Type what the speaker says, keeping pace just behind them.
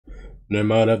They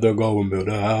might have to go and build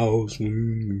a house.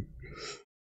 Do.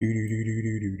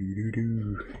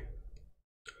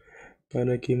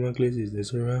 Gotta keep my glizzies that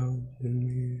surround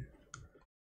me.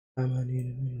 I might need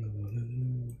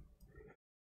it.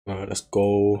 Alright, let's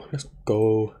go. Let's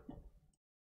go.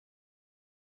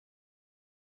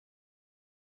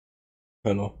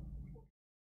 Hello.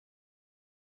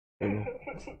 Hello.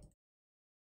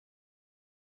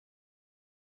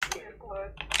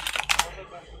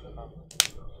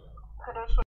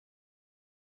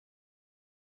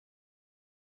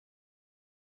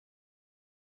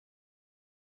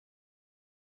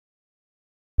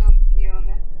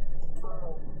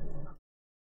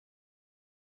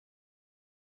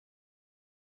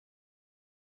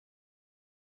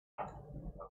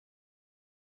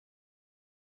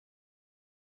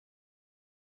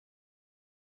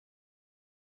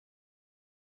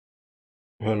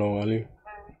 Hello, Ali.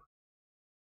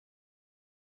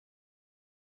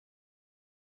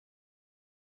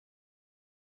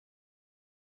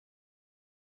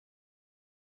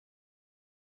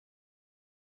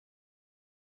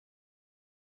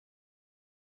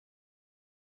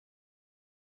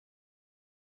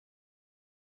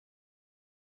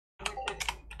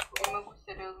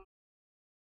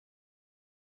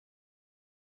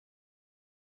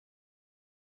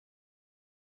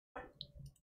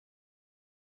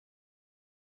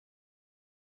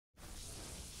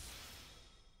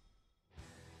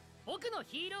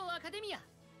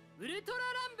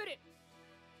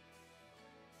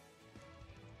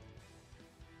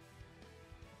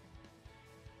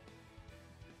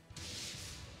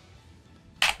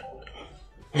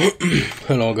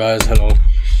 Hello guys, hello.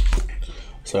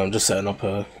 So I'm just setting up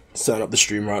the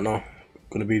stream right now.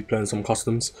 Gonna be playing some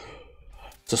customs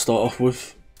to start off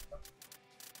with.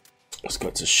 Let's go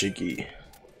to Shiggy.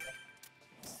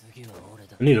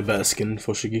 I need a better skin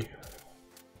for Shiggy.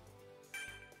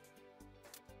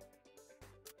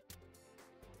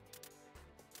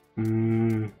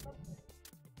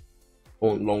 I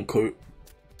want long coat.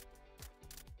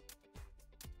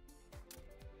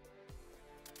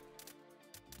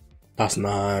 That's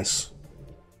nice.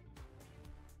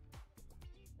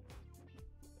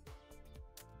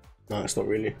 No, it's not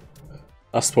really.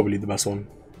 That's probably the best one.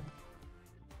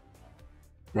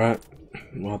 Right?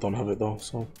 Well, I don't have it though,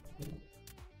 so.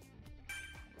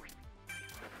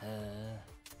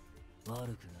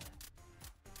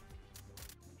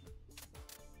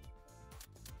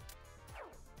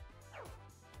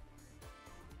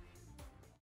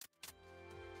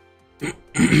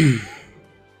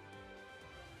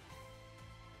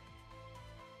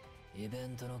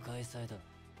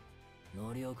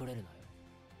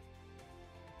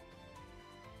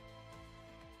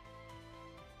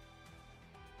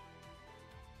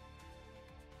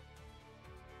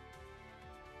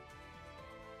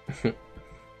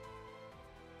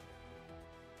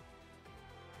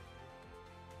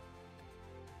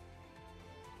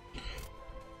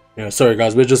 Yeah, sorry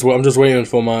guys, I'm just waiting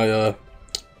for my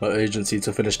agency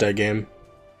to finish their game.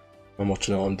 I'm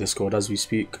watching it on Discord as we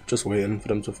speak, just waiting for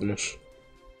them to finish.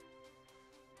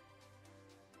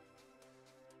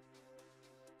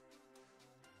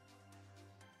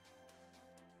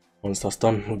 Once that's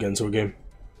done, we'll get into a game.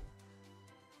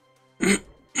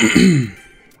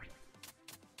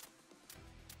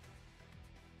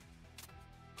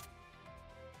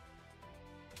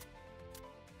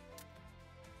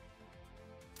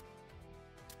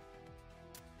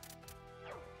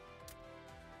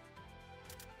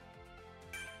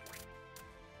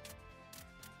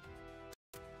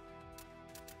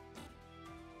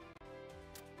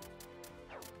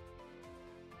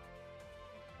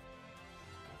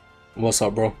 What's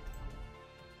up, bro?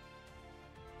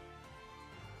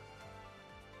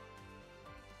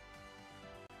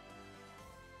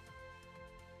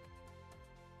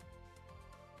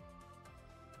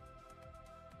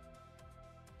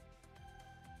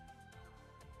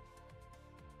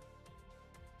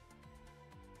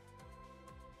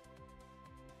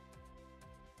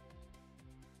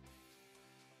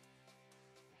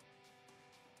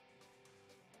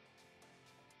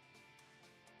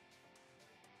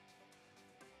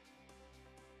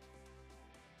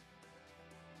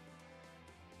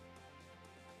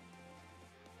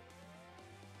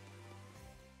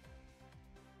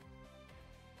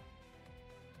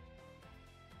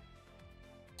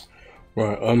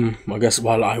 Right, I guess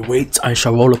while I wait, I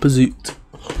shall roll up a zoot.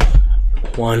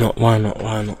 Why not, why not,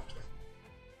 why not?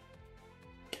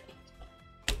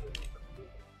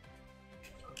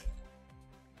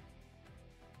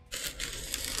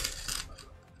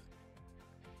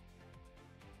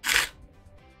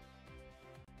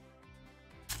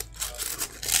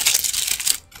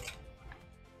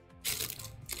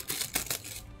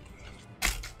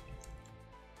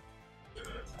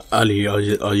 Ali, are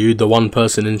you the one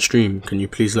person in stream? Can you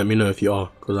please let me know if you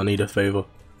are, because I need a favor.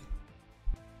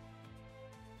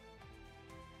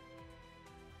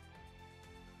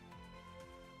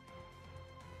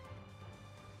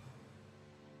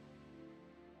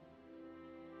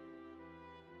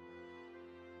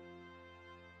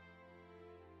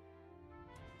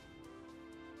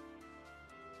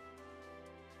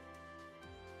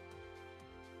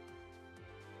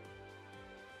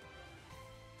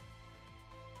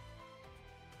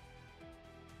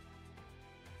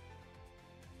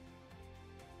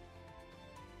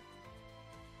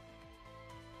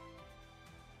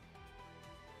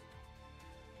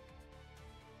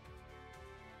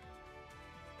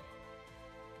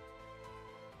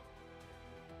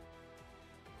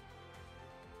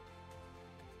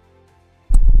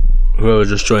 Whoever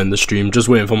just joined the stream, just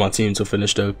waiting for my team to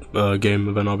finish their game,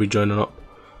 and then I'll be joining up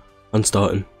and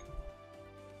starting.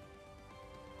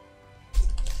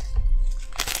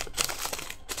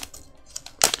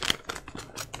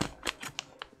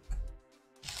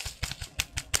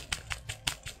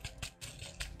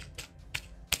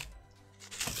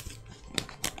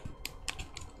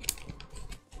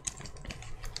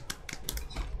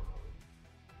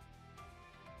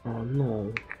 Oh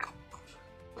no.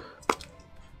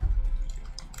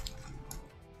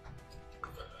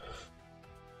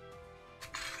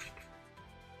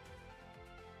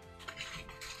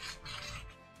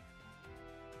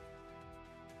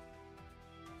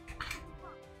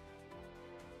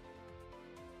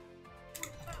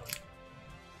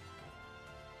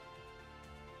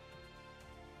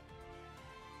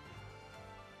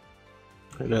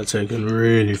 They're taking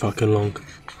really fucking long.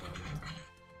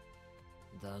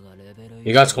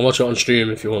 You guys can watch it on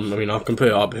stream if you want. I mean, I can put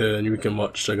it up here and you can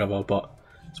watch together, but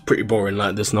it's pretty boring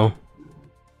like this now.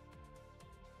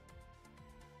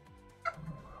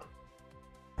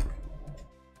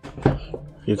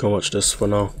 You can watch this for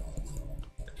now.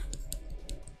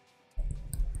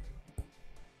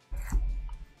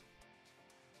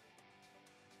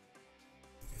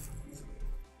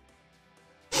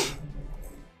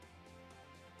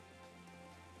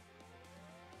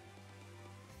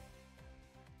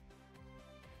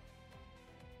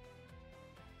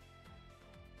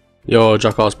 Yo,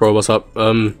 Jackass bro, what's up?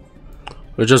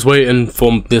 We're just waiting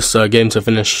for this game to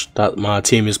finish that my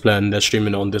team is playing. They're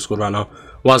streaming it on Discord right now.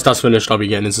 Once that's finished, I'll be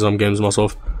getting into some games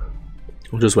myself.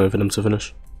 I'm just waiting for them to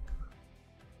finish.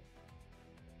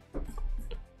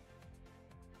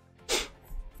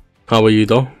 How are you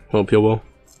though? Hope you're well.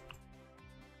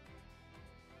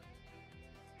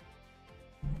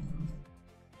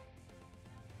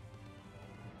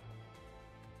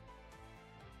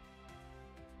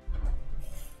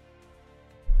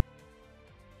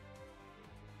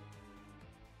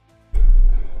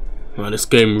 Man, this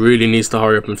game really needs to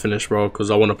hurry up and finish, bro,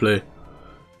 because I want to play.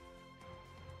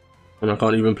 And I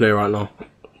can't even play right now.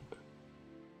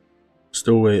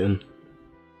 Still waiting.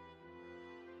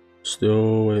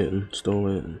 Still waiting. Still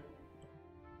waiting.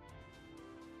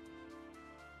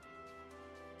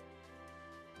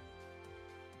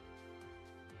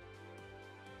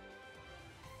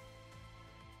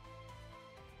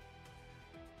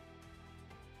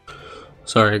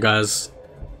 Sorry, guys.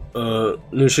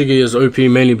 New Shiggy is OP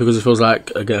mainly because it feels like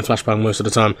getting flashbang most of the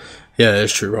time. Yeah,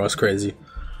 it's true, bro. It's crazy.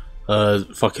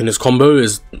 Fucking his combo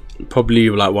is probably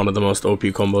like one of the most OP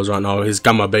combos right now. His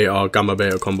gamma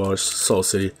beta combo is so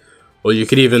silly. Or you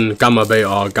could even gamma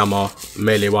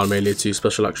melee 1 melee 2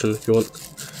 special action if you want.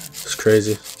 It's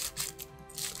crazy.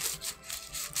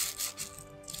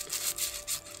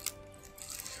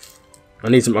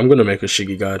 I'm gonna make a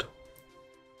Shiggy guide.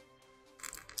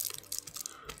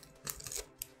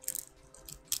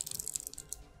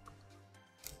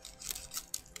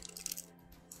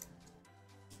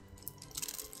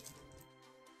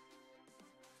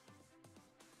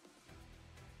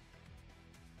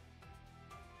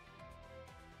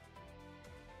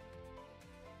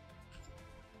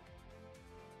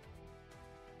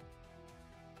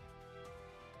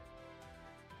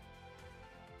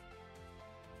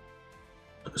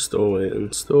 Still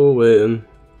waiting, still waiting.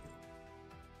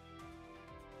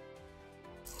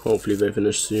 Hopefully they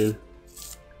finish soon.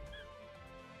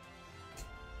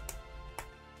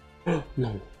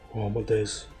 No, oh my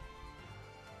days.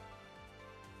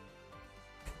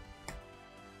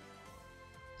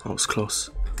 That was close.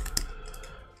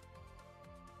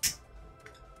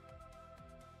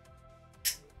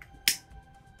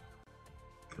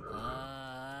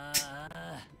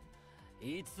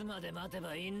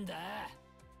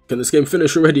 Can this game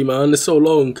finish already, man? It's so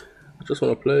long. I just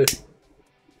want to play.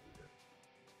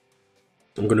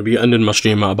 I'm going to be ending my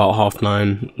stream at about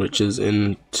 9:30, which is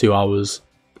in 2 hours.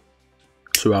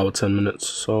 2 hours 10 minutes,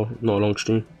 so not a long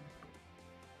stream.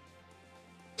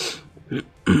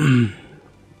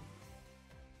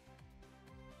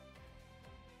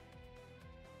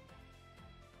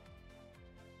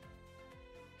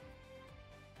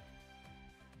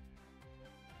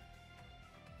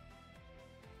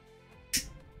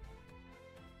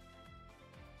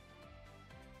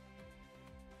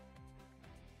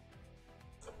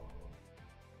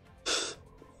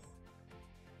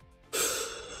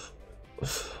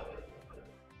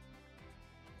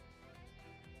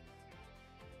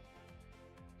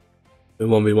 In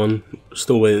 1v1,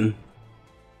 still waiting.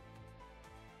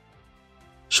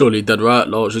 Surely dead, right?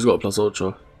 No, she's got a plus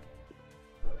ultra.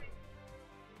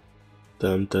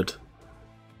 Damn, dead.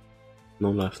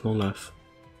 No life, no life.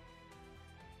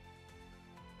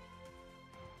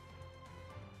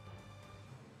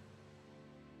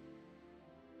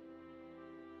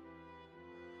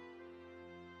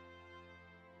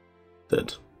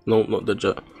 Dead. No, not dead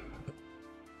yet.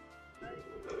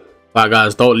 Alright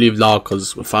guys, don't leave now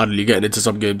because we're finally getting into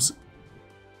some games.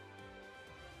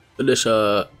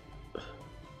 Felicia.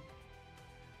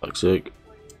 Fuck's sake.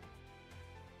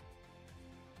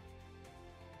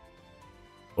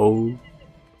 Oh.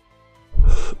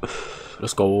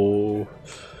 Let's go.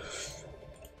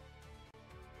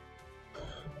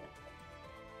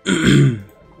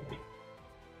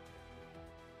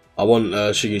 I want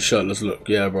Shiggy's shirtless look.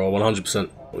 Yeah, bro, 100%.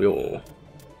 Yo.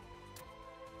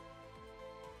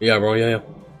 Yeah, bro, yeah.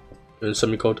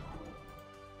 Send me code.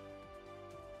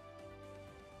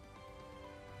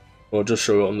 Or just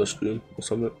show it on the stream or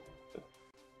something.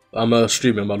 I'm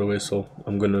streaming, by the way, so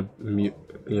I'm gonna mute.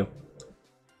 Yeah.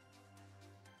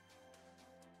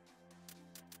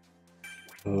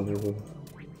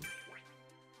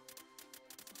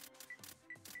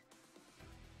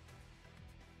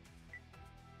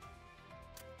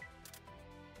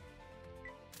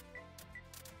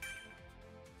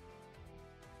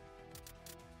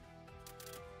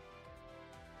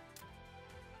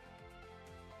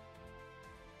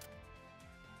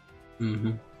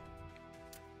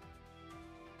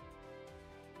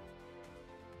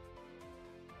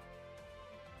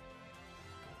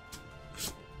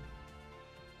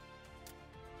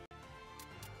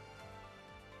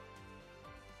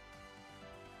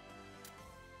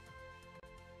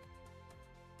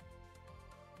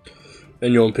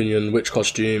 In your opinion, which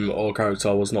costume or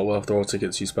character was not worth the raw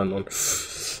tickets you spent on?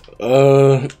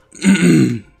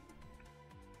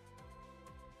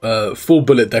 Full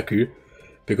bullet Deku,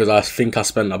 because I think I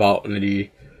spent about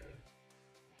nearly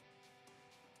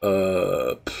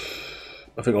I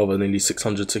think over nearly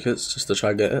 600 tickets just to try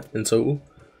and get it in total,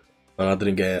 and I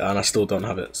didn't get it, and I still don't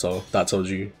have it, so that tells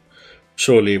you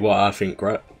surely what I think,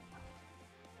 right?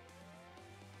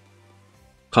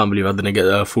 Can't believe I didn't get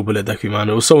a full bullet Deku, man.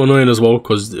 It was so annoying as well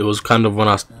because it was kind of when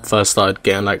I first started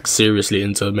getting like seriously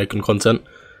into making content,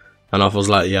 and I was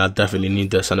like, yeah, I definitely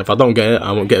need this, and if I don't get it,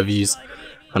 I won't get views,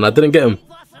 and I didn't get him,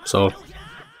 so,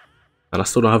 and I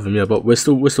still don't have him yet, but we're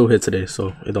still here today,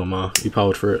 so it don't matter. We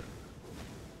powered through it.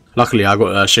 Luckily, I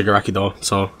got Shigaraki though,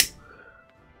 so.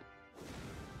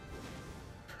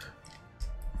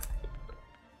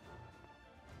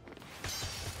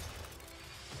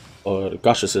 Oh, the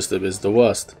gacha system is the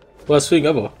worst thing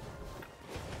ever.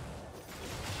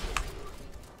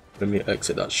 Let me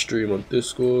exit that stream on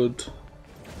Discord.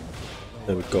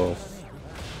 There we go.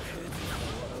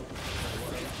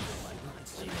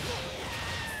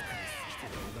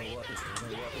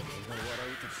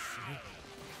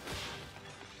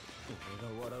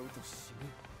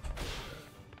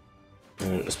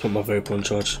 Let's put my vape on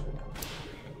charge.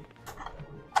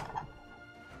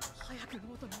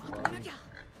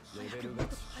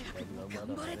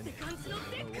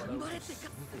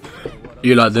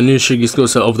 You like the new Shiggy skill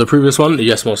set of the previous one?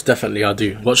 Yes, most definitely I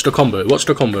do. Watch the combo, watch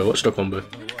the combo, watch the combo.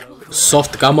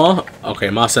 Soft gamma. Okay,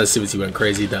 my sensitivity went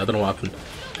crazy there. I don't know what happened.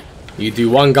 You do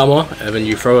one gamma, and then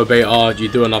you throw a beta, you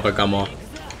do another gamma,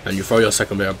 and you throw your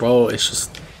second beta. Bro, it's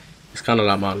kind of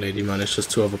like Mount Lady, man. It's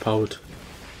just too overpowered.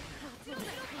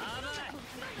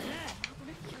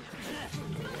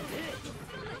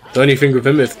 The only thing with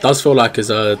him, it does feel like his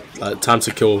like time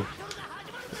to kill.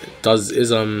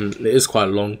 It is quite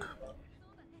long.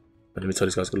 But let me tell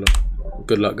these guys good luck.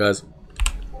 Good luck, guys.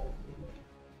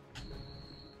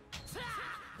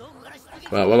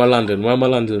 Right, where am I landing? Where am I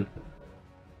landing?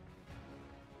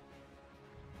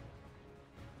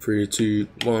 3, 2,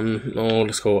 1. No,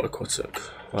 let's go aquatic.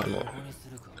 Right, no.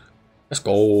 Let's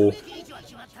go.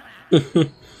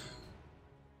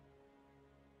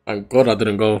 Thank God I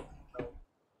didn't go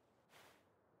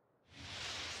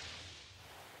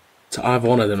to either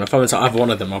one of them. If I went to either one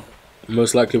of them,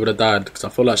 most likely would have died because I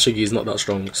feel like Shiggy is not that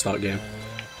strong to start game.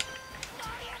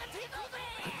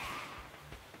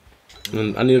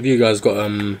 And any of you guys got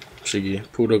Shiggy?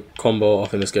 Pull the combo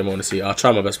off in this game. I want to see. I'll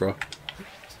try my best, bro.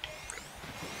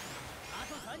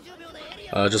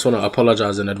 I just want to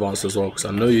apologize in advance as well because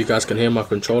I know you guys can hear my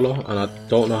controller and I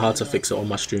don't know how to fix it on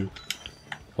my stream,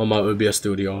 on my OBS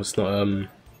studio. It's not I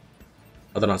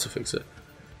don't know how to fix it.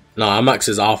 No, I max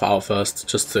his alpha out first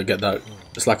just to get that.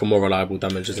 It's like a more reliable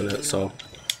damage, isn't it? So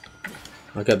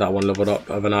I get that one leveled up,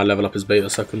 and then I level up his beta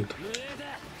second.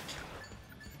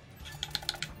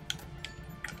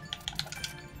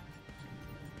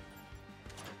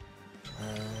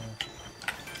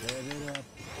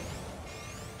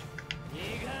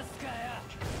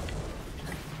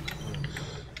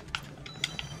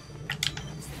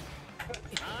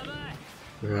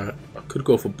 Right, I could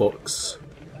go for box.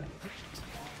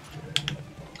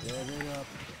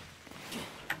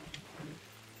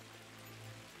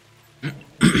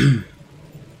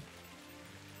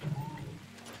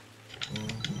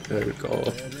 There we go.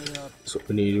 That's what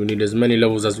we need. We need as many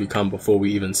levels as we can before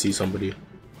we even see somebody.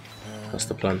 That's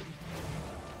the plan.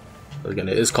 Again,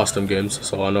 it is custom games,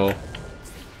 so I know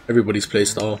everybody's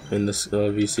playstyle in this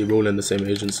VC. We're all in the same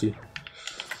agency.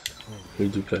 We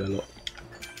do play a lot.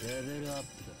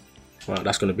 Right,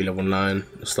 that's going to be level 9.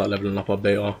 Let's start leveling up our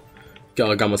beta. Get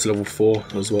our gamma to level 4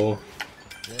 as well.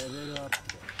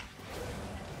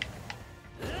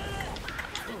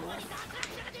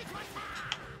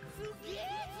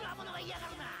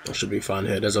 That should be fine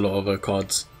here. There's a lot of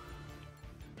cards.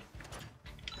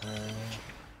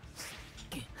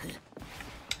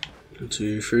 1,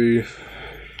 2, 3. Yeah,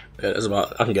 there's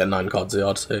about. I can get 9 cards here,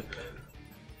 I'd say.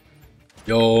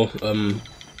 Yo,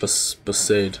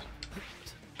 Basade.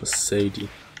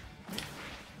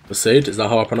 Basade, is that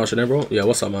how I pronounce your name, bro? Yeah,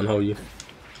 what's up, man? How are you?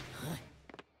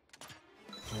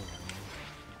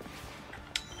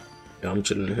 Yeah, I'm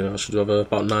chilling here. I should have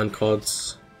about 9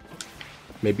 cards,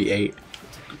 maybe 8.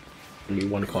 Maybe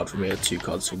 1 card from here, 2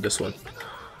 cards from this one.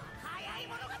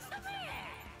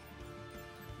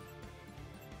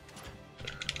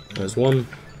 There's 1.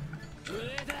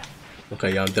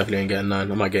 Okay, yeah, I'm definitely ain't getting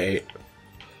 9. I might get 8.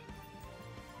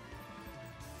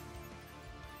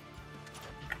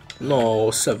 No,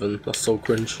 7. That's so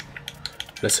cringe.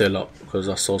 Let's heal up because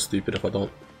that's so stupid if I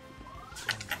don't.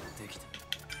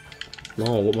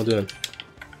 No, what am I doing?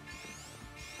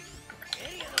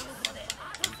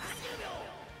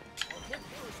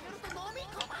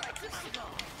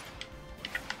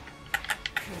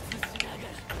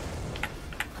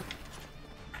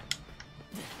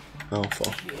 Alpha.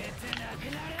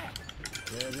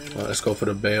 Right, let's go for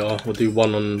the beta. We'll do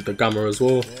 1 on the gamma as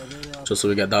well, just so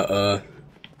we get that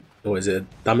what is it,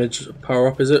 damage power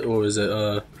up, is it? Or is it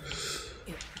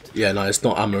yeah, no, it's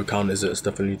not ammo count, is it? It's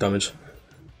definitely damage.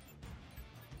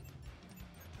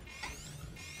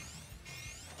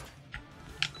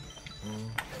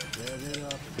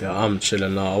 Yeah, I'm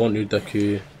chilling now. I want new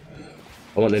Deku.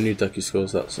 I want the new Deku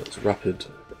skills. That's rapid.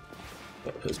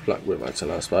 It's Black Whip, Max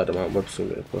and Spider-Man, Web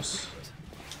Swing across.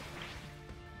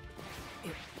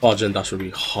 Fajin dash would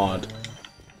be hard.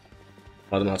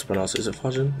 I don't know how to pronounce it. Is it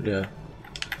Fajin? Yeah.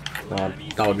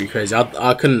 That would be crazy.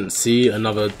 I couldn't see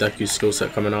another Deku skill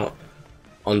set coming out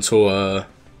until I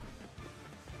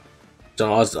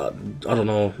don't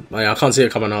know. Like, I can't see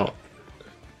it coming out.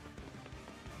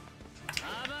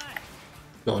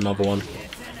 Not another one.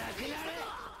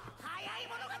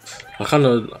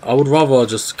 I would rather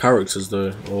just characters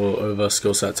though, or over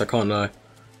skill sets. I can't lie.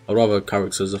 I'd rather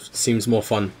characters. It seems more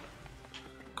fun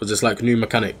because it's like new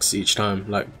mechanics each time,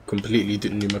 like completely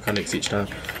new mechanics each time.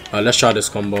 Alright, let's try this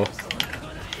combo.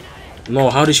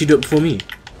 No, how did she do it before me?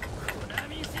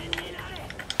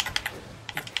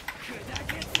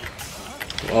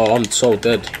 Oh, I'm so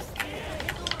dead.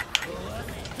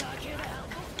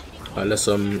 Alright, let's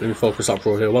let me focus up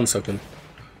pro here. 1 second.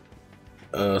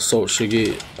 Salt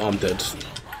Shiggy, I'm dead.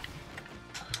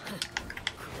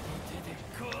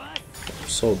 I'm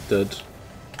so dead.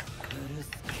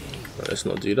 Right, let's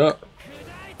not do that.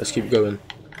 Let's keep going.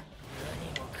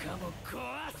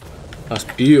 That's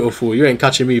beautiful. You ain't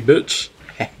catching me, bitch.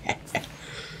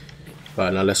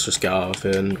 Right, now let's just get out of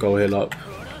here and go heal up.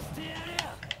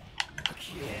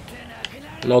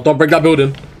 No, don't break that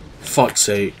building. Fuck's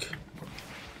sake.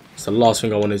 It's the last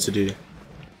thing I wanted to do.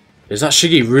 Is that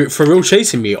Shiggy for real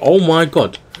chasing me? Oh my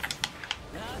god.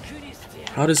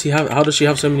 How does she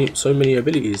have so many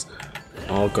abilities?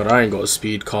 Oh god, I ain't got a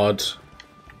speed card.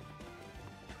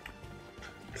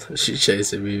 She's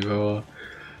chasing me, bro.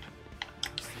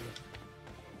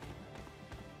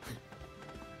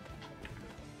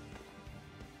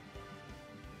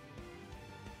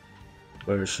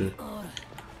 Where is she? I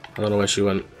don't know where she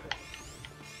went.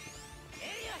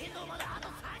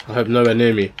 I hope nowhere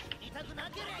near me.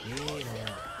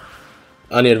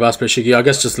 Any advice for Shiggy? I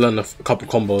guess just learn a couple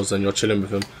combos and you're chilling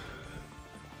with him.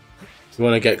 You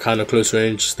want to get kind of close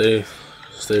range, stay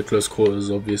close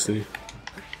quarters, obviously.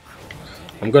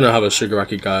 I'm gonna have a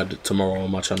Shigaraki guide tomorrow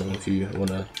on my channel if you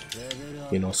wanna,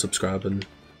 you know, subscribe and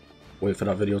wait for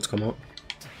that video to come out.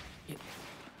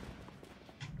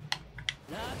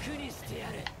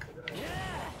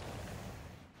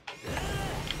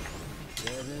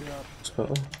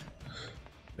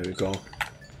 There we go.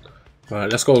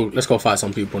 Alright, let's go fight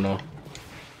some people now.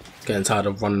 Getting tired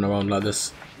of running around like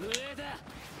this.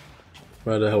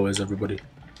 Where the hell is everybody?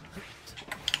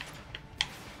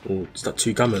 Oh, is that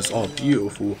 2 gammas? Oh,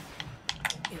 beautiful.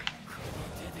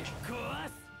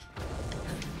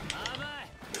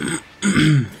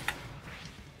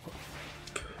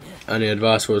 Any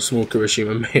advice for a small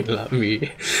Kirishima mate like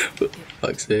me?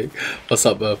 Fuck's sake. What's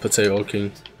up, Potato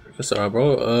King? That's alright,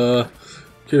 bro.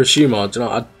 Kirishima, do you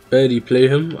know, I barely play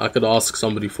him. I could ask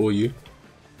somebody for you.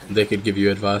 They could give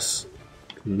you advice.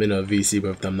 I'm in a VC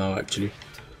with them now, actually.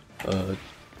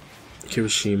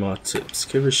 Kirishima tips.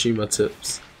 Kirishima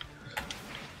tips.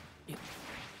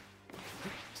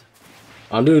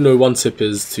 I do know one tip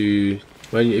is to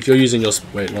if you're using your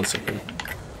wait 1 second.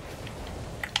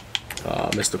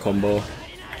 Missed the combo.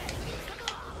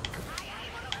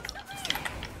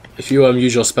 If you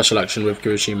use your special action with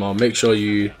Kirishima, make sure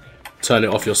you turn it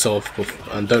off yourself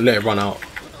and don't let it run out.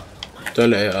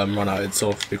 Don't let it run out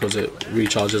itself because it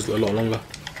recharges a lot longer.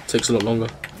 It takes a lot longer.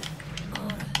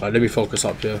 Alright, let me focus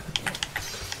up here.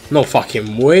 No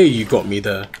fucking way you got me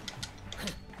there.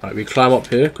 Alright, we climb up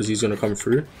here because he's gonna come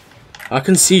through. I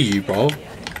can see you, bro.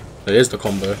 There's the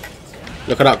combo.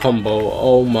 Look at that combo.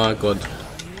 Oh my god.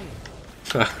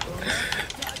 Look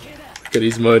at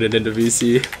he's moaning in the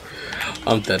VC.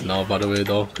 I'm dead now, by the way,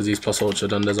 though, because he's plus ultra.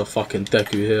 Then there's a fucking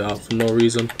Deku here out for no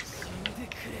reason.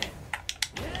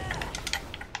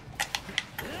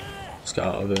 Let's get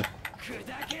out of here.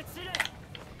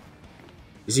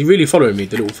 Is he really following me,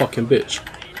 the little fucking bitch?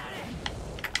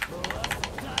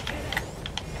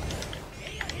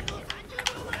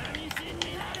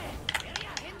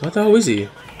 Where the hell is he?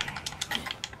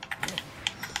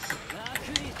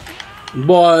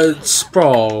 What,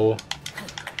 bro?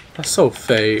 That's so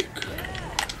fake.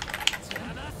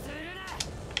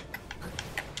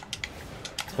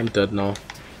 I'm dead now.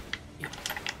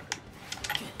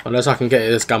 Unless I can get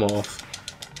this gamma off.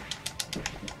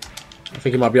 I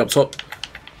think he might be up top.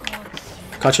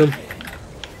 Catch him.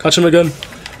 Catch him again.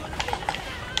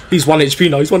 He's 1 HP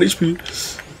now. He's 1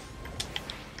 HP.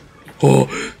 Oh.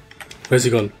 Where's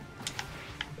he gone?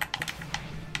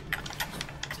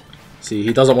 See,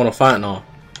 he doesn't want to fight now.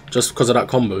 Just because of that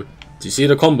combo. Do you see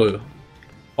the combo?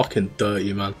 Fucking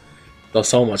dirty, man. Does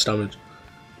so much damage.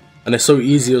 And it's so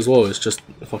easy as well. It's just,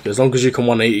 fuck it. As long as you can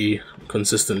 180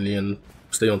 consistently and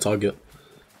stay on target.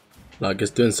 Like,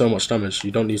 it's doing so much damage.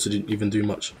 You don't need to even do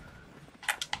much.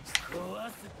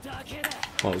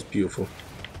 Oh, it's beautiful.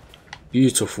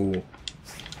 Beautiful.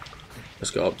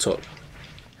 Let's get up top.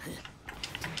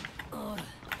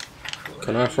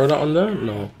 Can I throw that on there?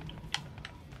 No.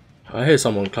 I hear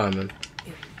someone climbing.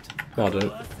 No, I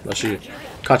don't. That's you.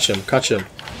 Catch him. Catch him.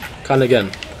 Can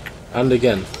again. And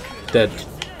again. Dead.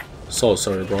 So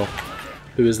sorry, bro.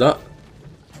 Who is that?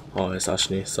 Oh, it's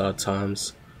Ashley. Sad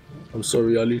times. I'm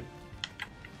sorry, Ali.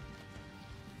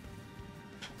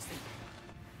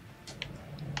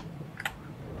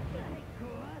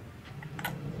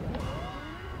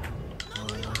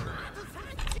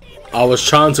 I was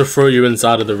trying to throw you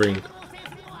inside of the ring.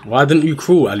 Why didn't you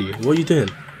crawl, Ali? What are you doing?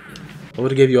 I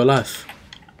would have gave you a life.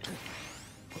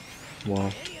 Wow.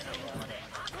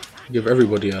 Give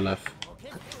everybody a life.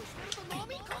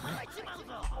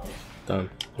 Damn.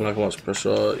 Like how much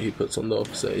pressure he puts on the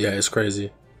opposite. Yeah, it's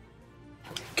crazy.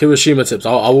 Kirishima tips.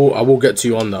 I will get to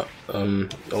you on that.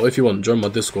 Or if you want, join my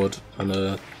Discord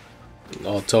and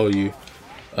I'll tell you.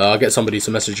 I'll get somebody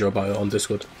to message you about it on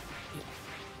Discord.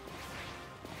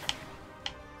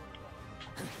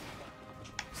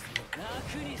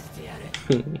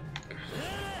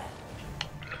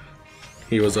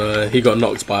 He got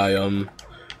knocked by the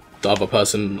other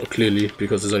person, clearly,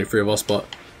 because there's only 3 of us, but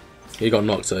he got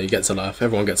knocked, so he gets a life.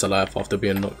 Everyone gets a life after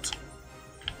being knocked.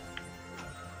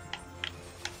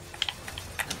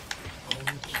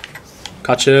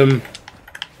 Catch him.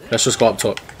 Let's just go up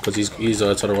top because he's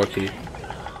Todoroki.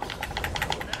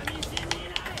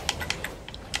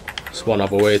 It's one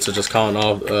other way to just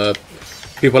counter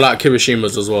people like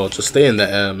Kirishima's as well. Just stay in the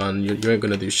air, man. You ain't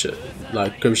gonna do shit.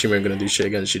 Like Kirishima ain't gonna do shit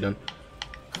against you then.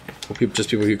 Or people, just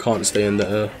people who can't stay in the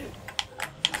air.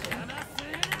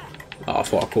 Oh, I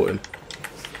thought I caught him.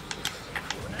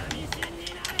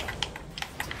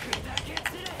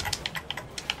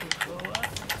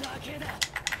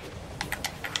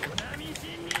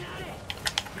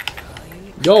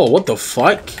 Yo, what the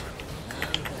fuck?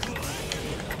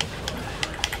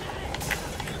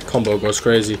 Combo goes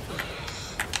crazy.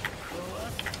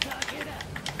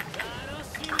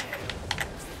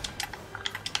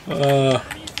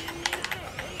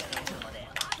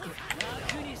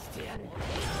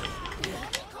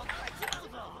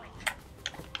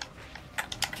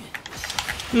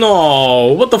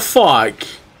 No, what the fuck?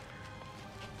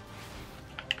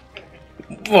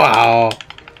 Wow.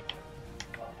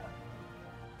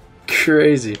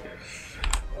 Crazy.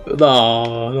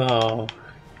 No.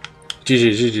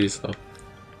 GG. So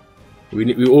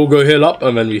we all go heal up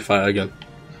and then we fight again.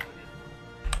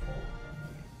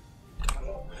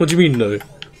 What do you mean no?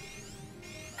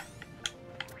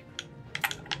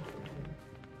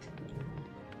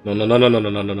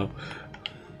 No.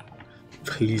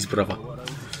 Please, brother.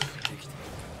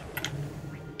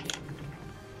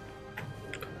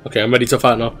 Okay, I'm ready to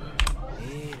fight now.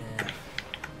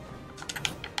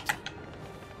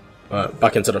 Alright,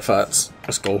 back into the fights.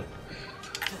 Let's go.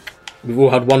 We've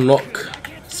all had one knock,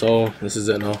 so this is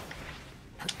it now.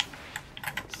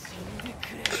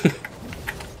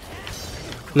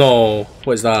 No,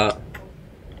 what is that?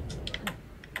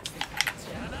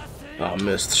 Oh, I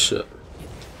missed shit.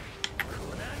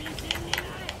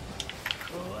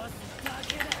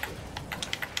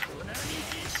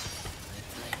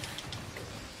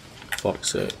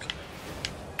 Fuck's sake.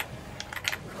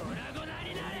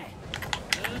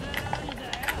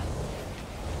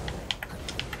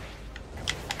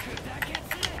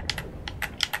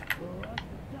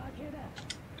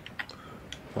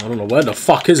 I don't know, where the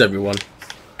fuck is everyone?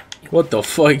 What the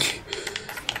fuck?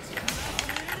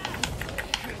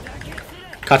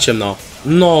 Catch him now.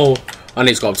 No! I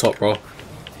need to go up top, bro.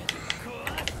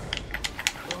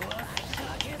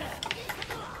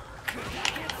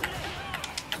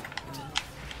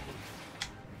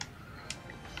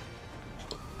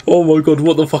 Oh my god,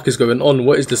 what the fuck is going on?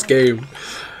 What is this game?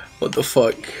 What the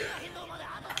fuck?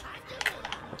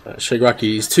 Shigaraki,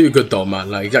 he's too good though, man.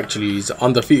 Like, he's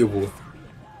undefeatable.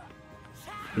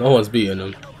 No one's beating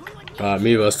him.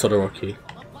 Me versus Todoroki.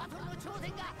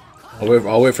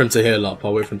 I'll wait for him to heal up.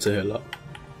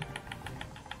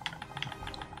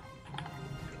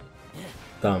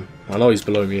 Damn, I know he's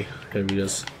below me. Here he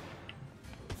is.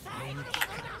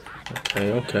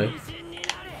 Okay.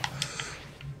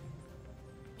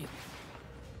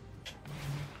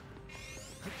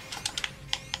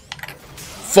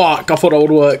 Fuck, I thought that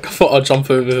would work. I thought I'd jump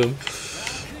over him.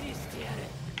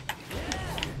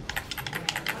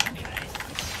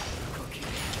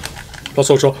 Plus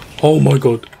ultra. Oh my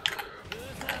god.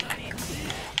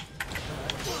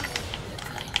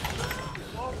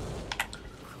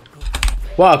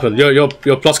 What happened? Your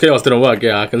plus chaos didn't work.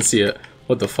 Yeah, I can see it.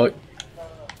 What the fuck?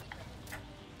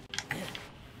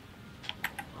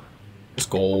 Let's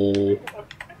go.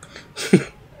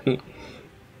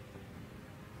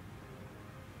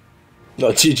 No,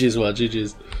 GG's, man.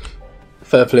 GG's.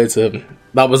 Fair play to him.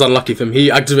 That was unlucky for him. He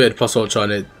activated plus ultra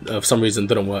and it, for some reason,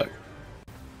 didn't work.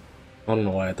 I don't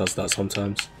know why it does that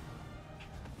sometimes.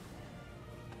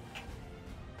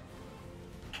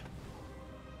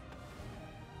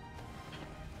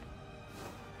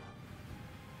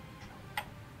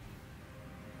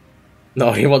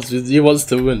 No, he wants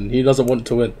to win. He doesn't want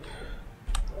to win.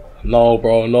 No,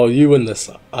 bro. No, you win this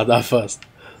at that first.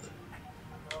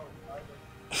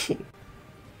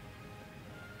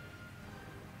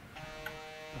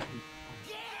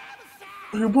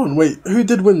 Who won? Wait, who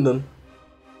did win then?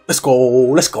 Let's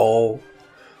go.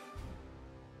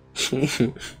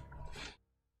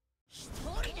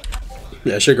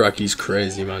 Yeah, Shigaraki's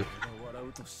crazy, man.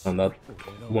 And that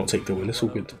won't take the win. It's all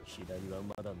good.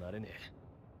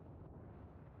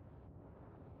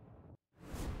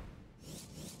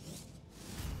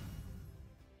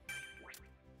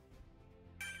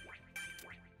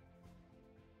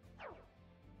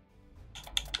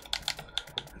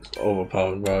 It's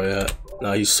overpowered, bro. Yeah.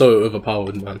 Nah, he's so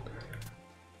overpowered, man.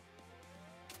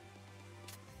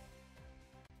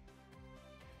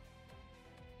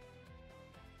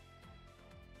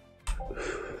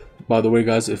 By the way,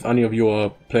 guys, if any of you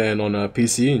are playing on a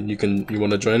PC and you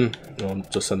want to join,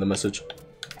 just send a message.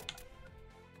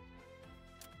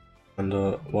 And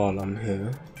while I'm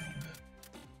here,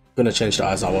 I'm gonna change to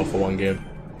Aizawa for one game,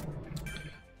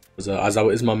 because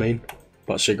Aizawa is my main,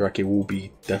 but Shigaraki will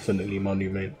be definitely my new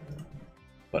main.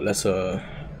 But let's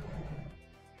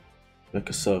Make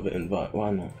a server invite,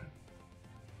 why not?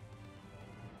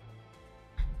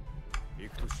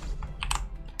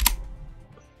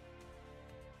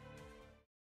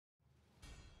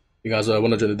 You guys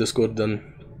want to join the Discord,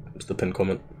 then it's the pinned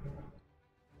comment.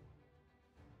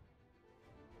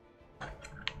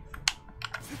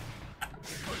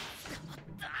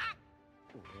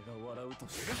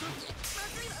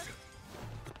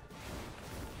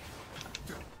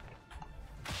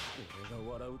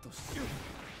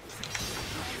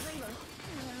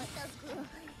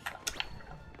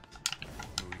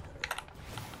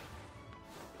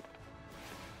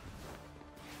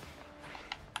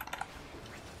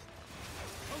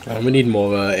 We need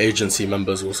more agency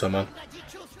members also, man.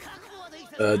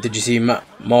 Did you see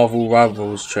Marvel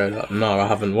Rivals trailer? No, I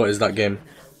haven't. What is that game?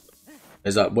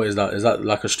 What is that? Is that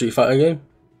like a Street Fighter game?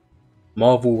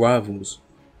 Marvel Rivals.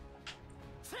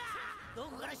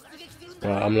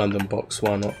 Right, I'm landing box.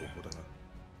 Why not?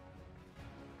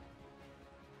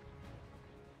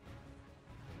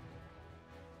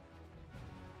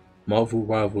 Marvel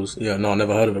Rivals. Yeah, no, I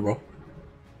never heard of it, bro.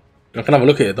 I can have a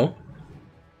look at it though.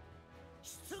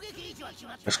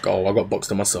 Let's go. I got boxed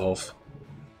to myself.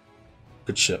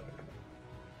 Good shit.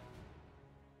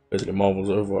 Basically, Marvel's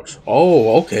Overwatch.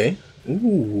 Oh, okay.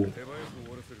 Ooh.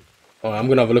 Alright, I'm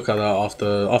gonna have a look at that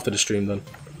after the stream then.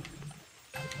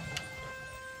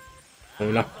 I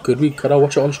mean, could I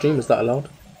watch it on stream? Is that allowed?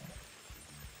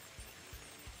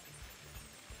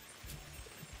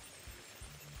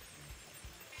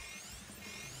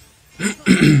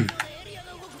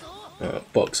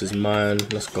 Box is mine.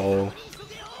 Let's go.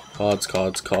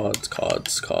 Cards,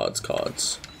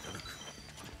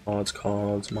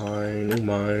 mine, all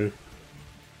mine.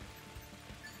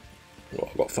 Oh,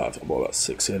 I got 5, well, that's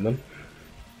 6 here then.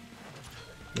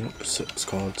 Yep, 6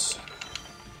 cards.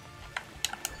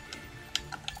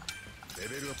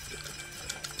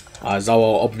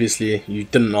 Zawa, obviously you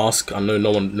didn't ask. I know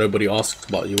nobody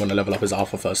asked, but you want to level up his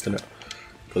alpha first, innit?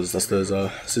 Because that's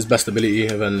it's his best ability,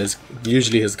 and then it's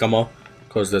usually his gamma.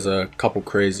 Because there's a couple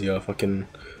crazy fucking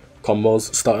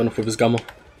combos starting off with his gamma.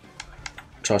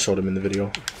 Try showed him in the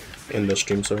video, in the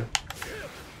stream, sorry.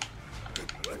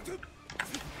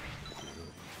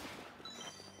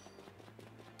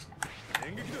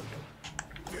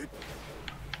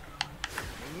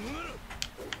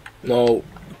 No.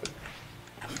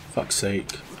 Fuck's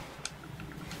sake.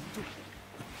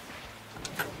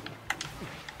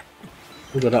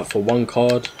 Look at that for 1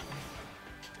 card.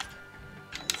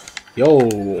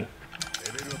 Yo.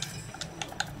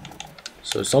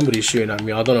 So somebody's shooting at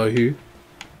me. I don't know who.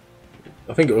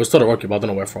 I think it was Todoroki, but I don't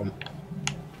know where from.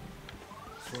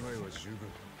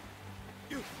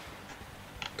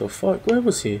 The fuck? Where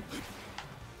was he?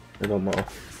 It don't matter.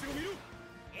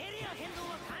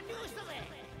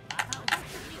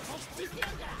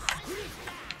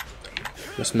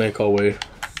 Let's make our way.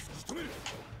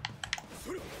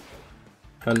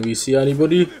 Can we see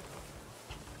anybody?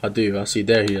 I do. I see.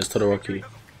 There he is, Todoroki.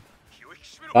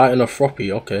 Fighting a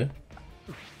Froppy. Okay.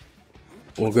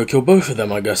 We'll go kill both of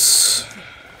them, I guess.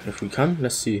 If we can.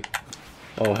 Let's see.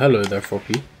 Oh, hello there,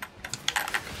 Froppy.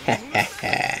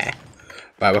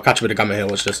 Right, we'll catch up with the gamma here.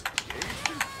 Watch this.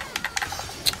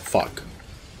 Fuck.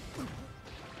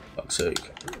 Fuck's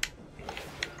sake.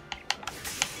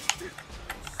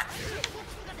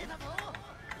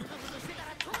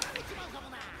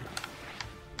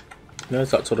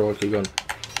 Where's that Todoroki gone?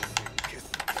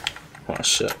 Oh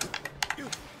shit.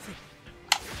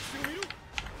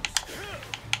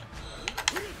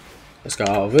 Let's get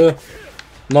out of here.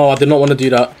 No, I did not want to do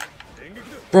that.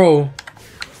 Bro.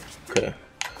 Okay.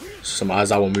 Some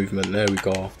Aizawa movement. There we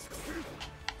go.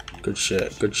 Good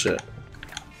shit. Good shit.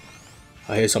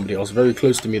 I hear somebody else very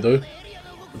close to me though.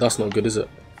 That's not good, is it?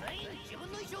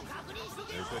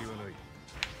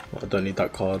 I don't need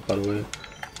that card, by the way.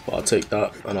 But I'll take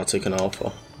that, and I'll take an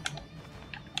alpha.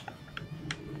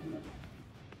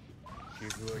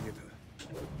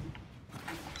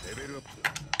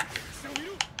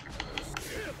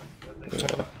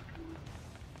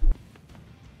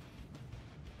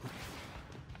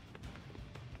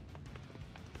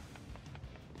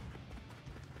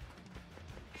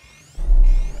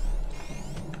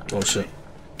 Oh shit.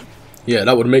 Yeah,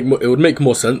 that would make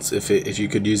more sense if you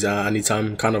could use it at any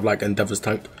time, kind of like Endeavor's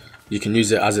tank. You can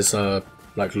use it as it's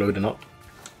like loading up.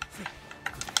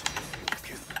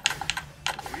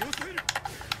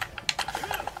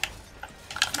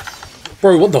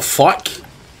 Bro, what the fuck?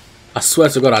 I swear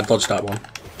to God I dodged that one.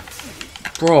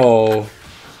 Bro.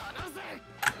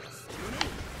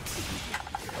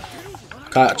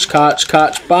 Catch, catch,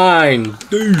 catch, bang!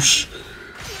 Douche!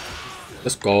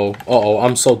 Let's go. Uh oh,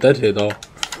 I'm so dead here though.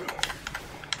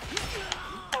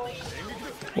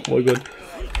 Oh my god.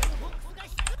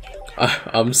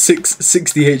 I'm 60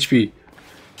 HP.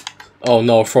 Oh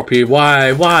no, Froppy,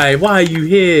 why are you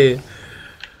here?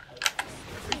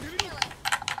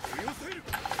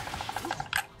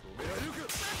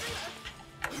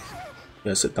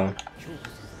 Yeah, sit down.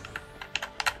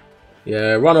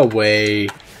 Yeah, run away.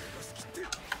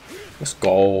 Let's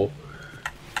go.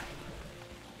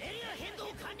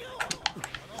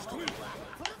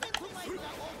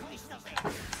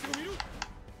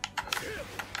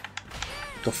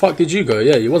 The fuck did you go?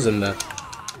 Yeah, you was in there.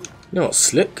 You're not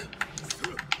slick.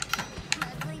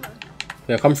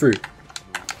 Yeah, come through.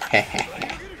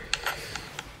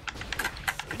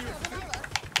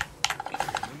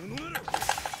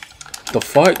 The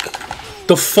fuck?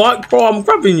 The fuck, bro? I'm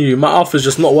grabbing you. My alpha's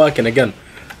just not working again.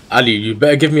 Ali, you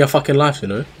better give me a fucking life, you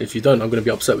know? If you don't, I'm gonna be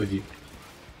upset with you.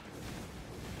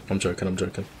 I'm joking, I'm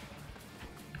joking.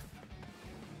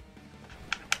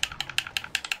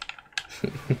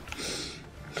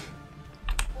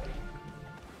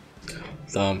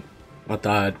 Damn, I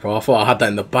died, bro. I thought I had that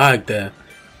in the bag there.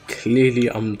 Clearly,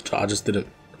 I just didn't.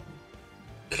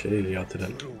 Clearly, I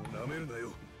didn't.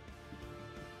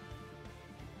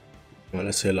 Right,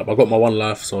 let's heal up. I got my 1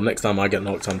 life, so next time I get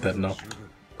knocked, I'm dead now.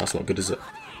 That's not good, is it?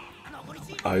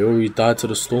 I already died to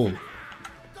the storm.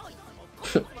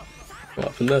 What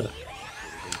happened there?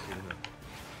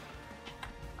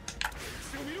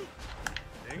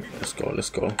 Let's go, let's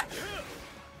go.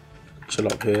 Chill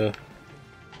up here.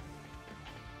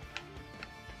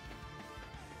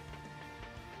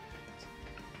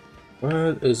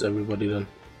 Where is everybody then?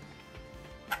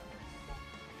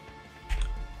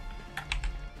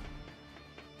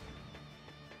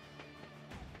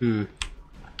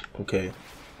 Okay.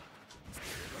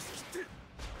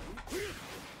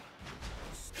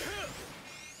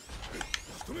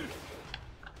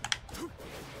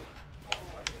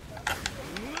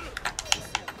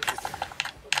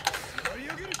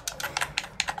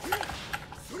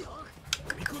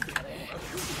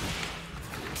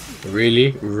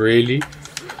 Really? Really?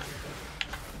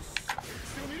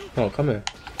 Oh, come here.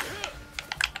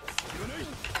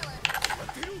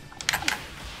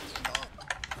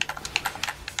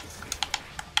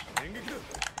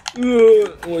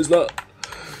 What is that?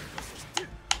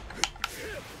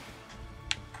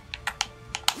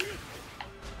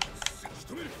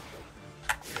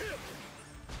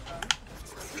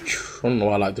 I don't know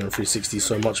why I like doing 360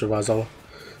 so much with Aizawa.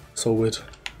 So weird.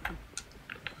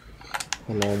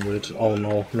 Oh no, I'm weird. Oh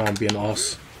no, now I'm being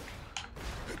ass.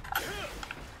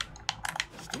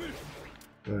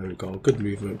 There we go. Good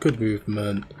movement. Good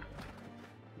movement.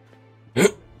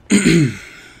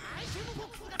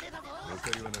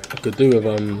 I could do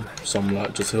with some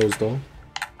like just heals though.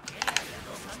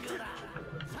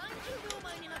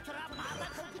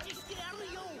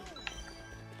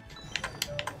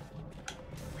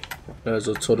 There's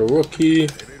a Todoroki.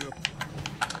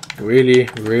 Really,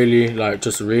 really, like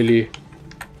just really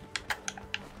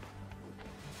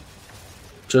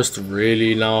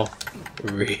now.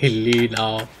 Really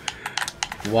now.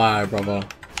 Why, brother?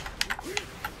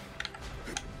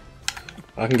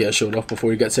 I can get a shield off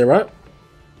before he gets here, right?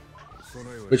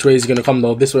 Which way is he gonna come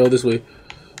though? This way or this way?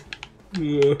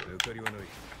 Yeah.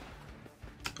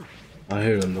 I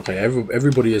hear him. Okay,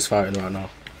 everybody is fighting right now,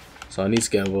 so I need to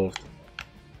get involved.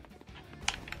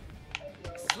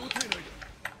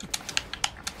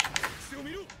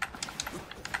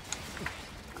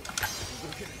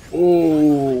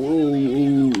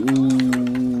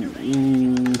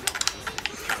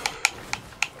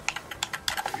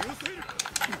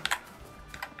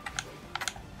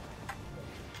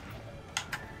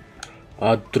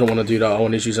 I didn't want to do that. I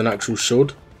wanted to use an actual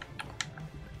shield.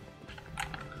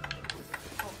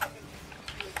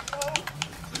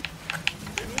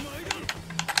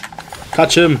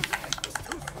 Catch him.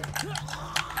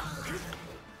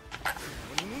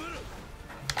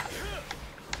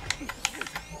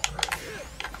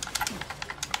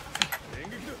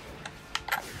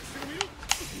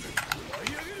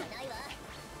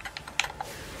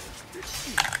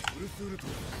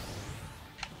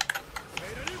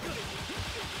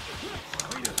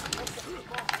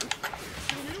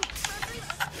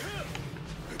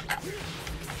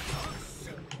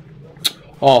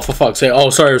 Oh, for fuck's sake. Oh,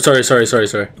 sorry.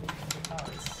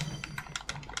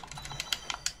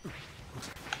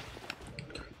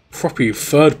 Proper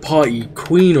third party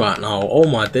queen right now. Oh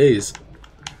my days.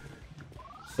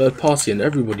 Third party and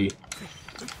everybody.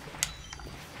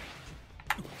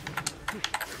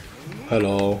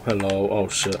 Hello. Oh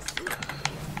shit.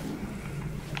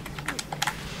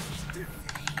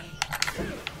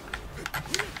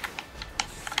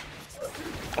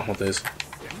 Oh my days.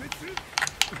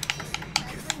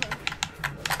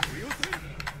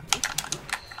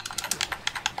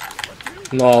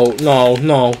 No, no,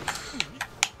 no.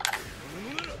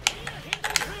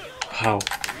 How?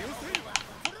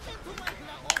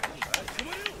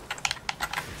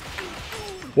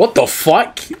 What the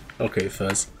fuck? Okay,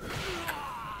 first.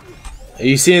 Are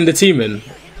you seeing the teaming?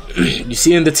 You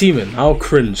seeing the teaming? How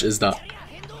cringe is that?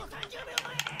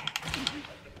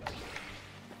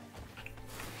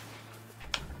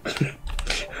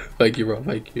 Thank you, bro.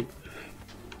 Thank you.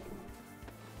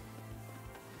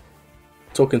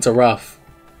 Talking to Raph.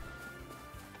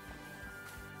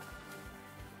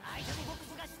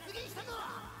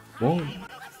 What?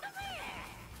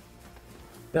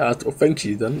 Yeah, thank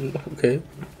you then. Okay.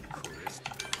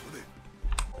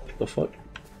 The fuck?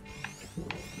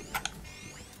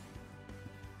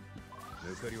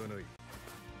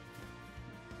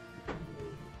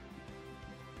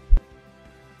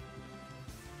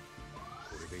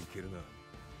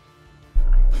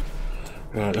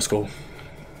 Alright, let's go.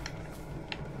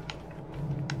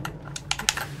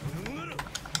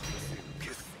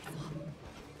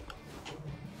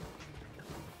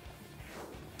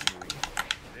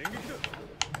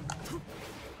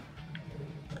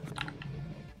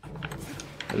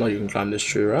 I know you can climb this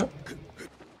tree, right?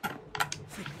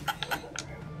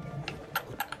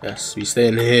 Yes, we stay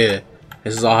in here.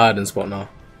 This is our hiding spot now.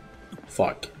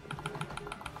 Fuck.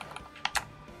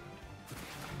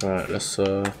 Alright, let's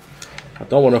I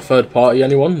don't want a third party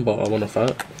anyone, but I want to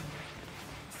fight.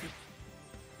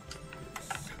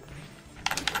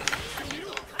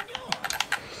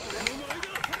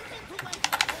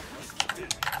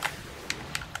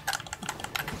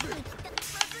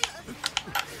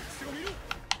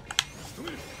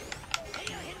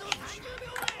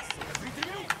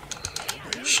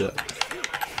 Shit.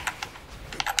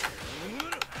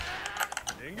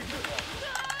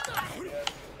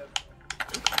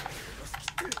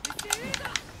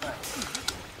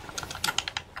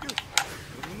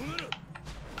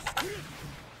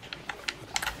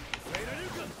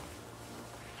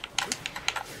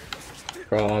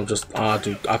 Bro, I'm just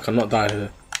dude, I cannot die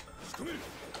here.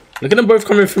 Look at them both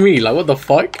coming for me, like what the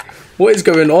fuck? What is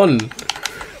going on?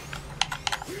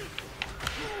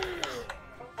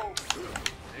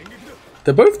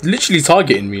 They're both literally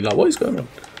targeting me, like what is going on?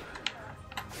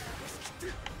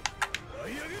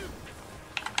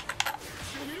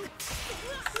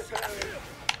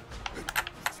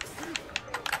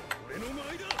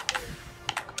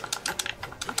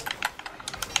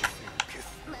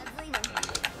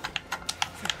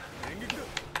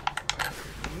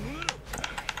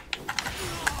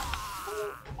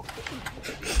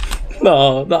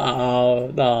 No, no,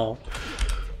 no.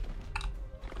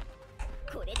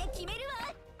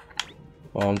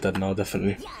 Oh, I'm dead now,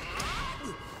 definitely.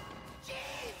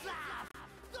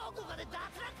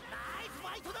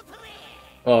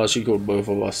 Oh, she killed both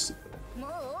of us.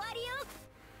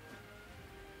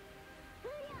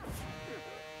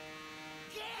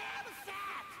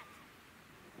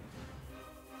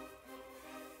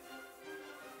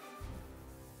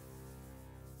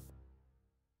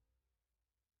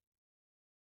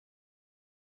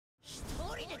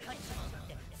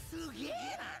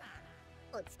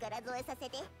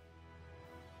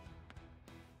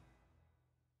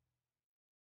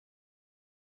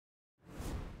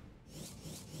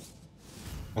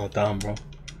 Oh damn, bro.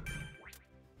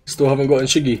 Still haven't gotten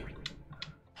shiggy.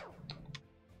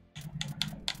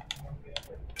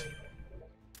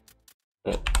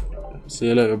 Oh. See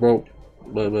you later, bro.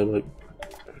 Bye, bye, bye.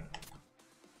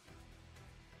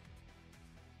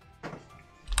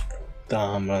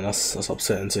 Damn, man, that's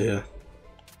upsetting to hear.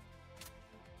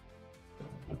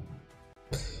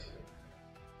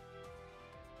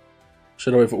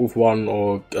 Should I wait for all for one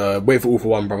or wait for all for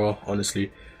one, brother?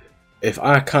 Honestly, if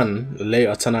I can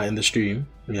later tonight in the stream,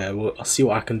 yeah, well, I'll see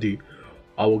what I can do.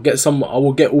 I will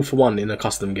get all for one in a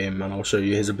custom game, and I'll show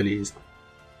you his abilities.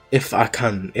 If I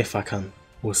can,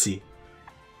 we'll see.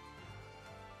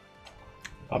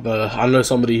 I know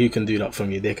somebody who can do that for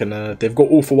me. They can. They've got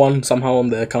all for one somehow on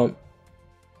their account,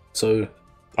 so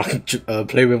I can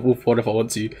play with all for one if I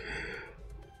want to.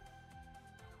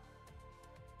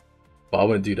 But I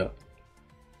won't do that.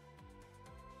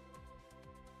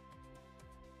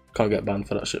 Can't get banned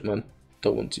for that shit, man.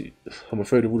 Don't want to. I'm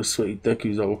afraid of all the sweaty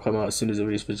Dekus that will come out as soon as it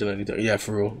releases vigilante. Yeah,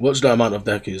 for real. Watch the amount of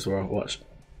Dekus, bro. Watch.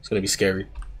 It's gonna be scary.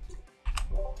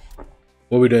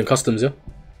 What are we doing? Customs, yeah?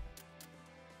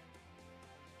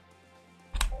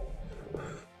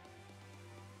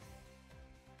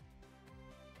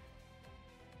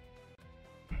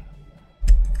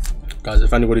 Guys,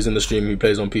 if anybody's in the stream who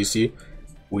plays on PC,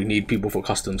 we need people for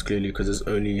customs, clearly, because there's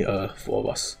only 4 of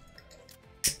us.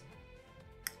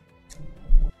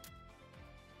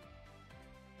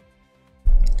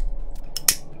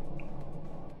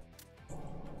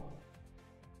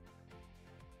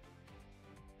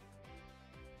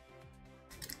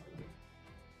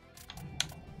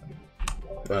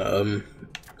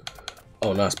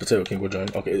 Oh, nice. Potato King will join.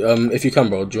 Okay. If you can,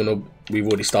 bro. Do you know we've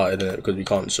already started in it because we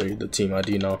can't show you the team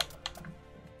ID now.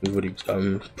 We've already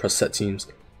pressed set teams.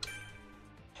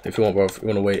 If you want, bro. If you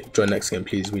want to wait, join next game,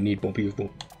 please. We need more people.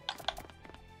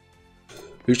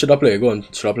 Who should I play? Go on.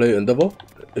 Should I play Endeavor?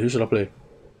 Who should I play?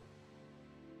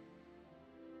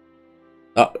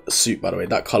 That suit, by the way,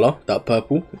 that color, that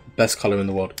purple, best color in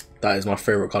the world. That is my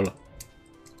favorite color.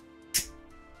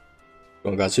 Go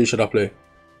on, guys. Who should I play?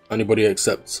 Anybody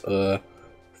except Full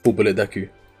Bullet Deku.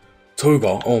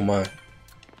 Toga. Oh my. I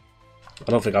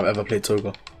don't think I've ever played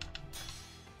Toga.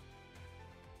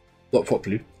 Not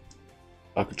properly.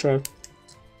 I could try.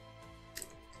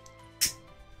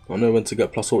 I know when to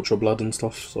get plus ultra blood and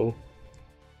stuff, so.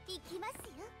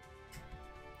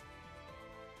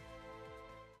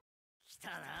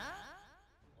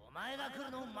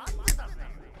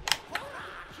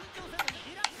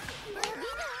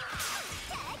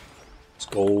 Let's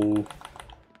go.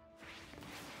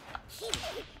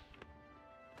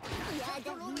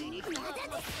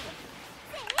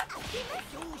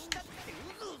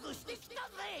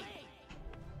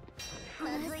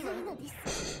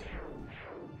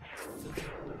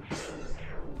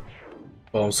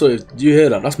 Oh, so do you hear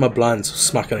that? That's my blinds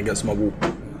smacking against my wall.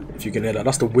 If you can hear that,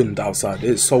 that's the wind outside.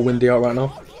 It's so windy out right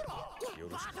now.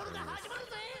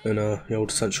 In the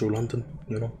old central London,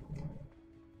 you know.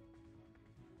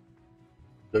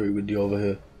 Very windy over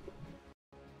here.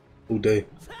 All day.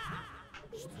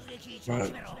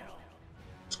 Right.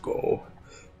 Let's go.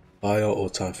 Fire or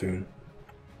typhoon?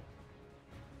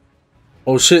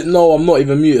 Oh shit, no, I'm not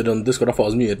even muted on Discord. I thought I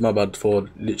was muted. My bad for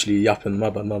literally yapping. My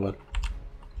bad, my bad.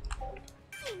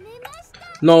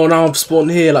 No, now I've spawned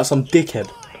here like some dickhead.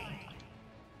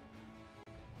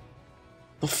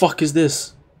 The fuck is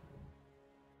this?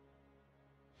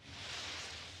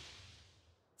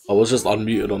 I was just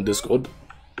unmuted on Discord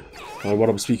while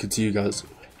I'm speaking to you guys.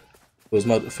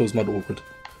 It feels mad awkward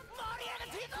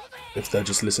if they're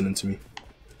just listening to me.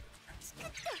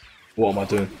 What am I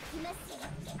doing?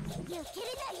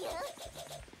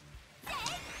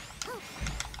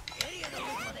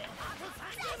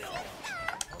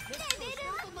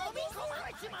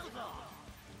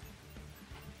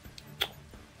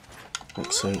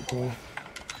 Fuck's sake, bro.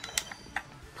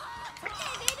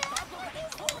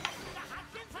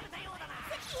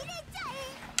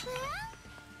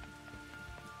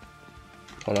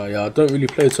 Oh, yeah, I don't really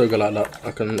play Toga like that.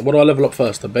 I can. What do I level up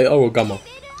first? The beta or gamma?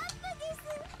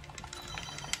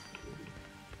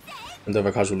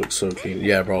 Endeavor casual looks so clean.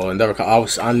 Yeah, bro. Endeavor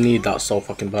I need that so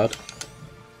fucking bad.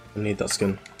 I need that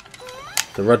skin.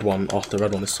 The red one. Oh, the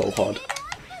red one is so hard.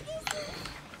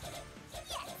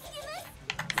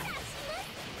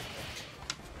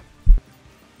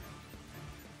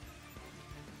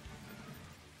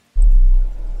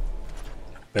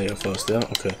 Beta first, yeah?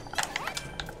 Okay.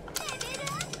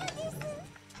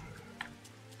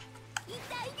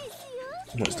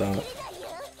 What's that?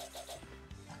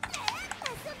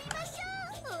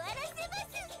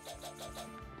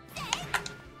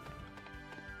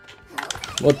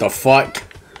 What the fuck?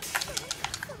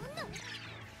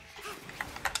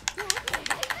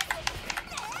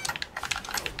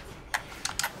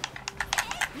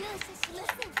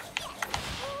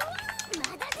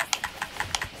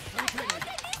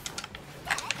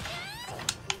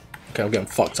 Okay, I'm getting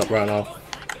fucked up right now.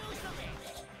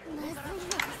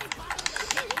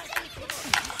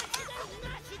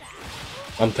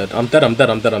 I'm dead. I'm dead. I'm dead.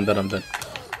 I'm dead. I'm dead. I'm dead.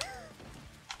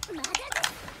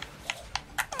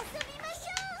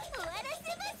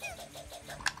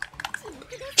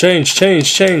 Change,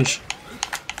 change, change.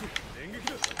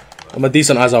 I'm a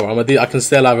decent Aizawa. I can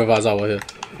stay alive with Aizawa here.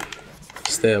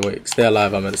 Stay awake. Stay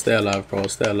alive, I mean. Stay alive, bro.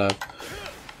 Stay alive.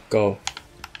 Go.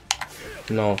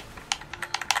 No.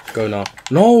 Go now.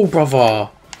 No,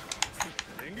 brother.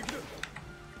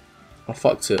 I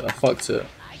fucked it. I fucked it.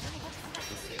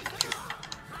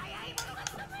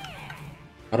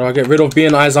 How do I get rid of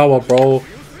being Aizawa, bro?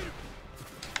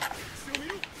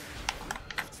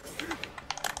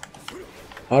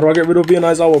 How do I get rid of being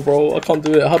Aizawa, bro? I can't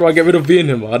do it. How do I get rid of being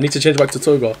him? I need to change back to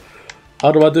Toga.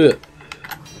 How do I do it?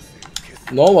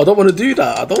 No, I don't want to do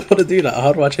that. I don't want to do that.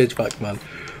 How do I change back, man?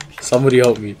 Somebody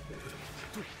help me.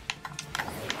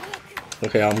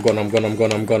 Okay, I'm gone. I'm gone. I'm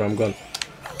gone. I'm gone. I'm gone.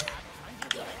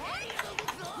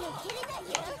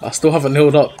 I still haven't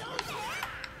healed up.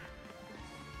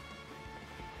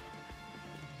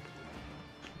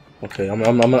 Okay,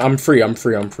 I'm free. I'm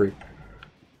free. I'm free.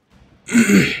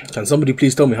 Can somebody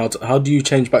please tell me how do you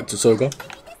change back to Soga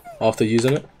after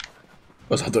using it?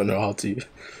 Because I don't know how to.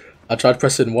 I tried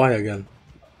pressing Y again.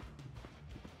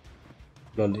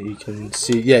 London, you can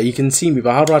see. Yeah, you can see me,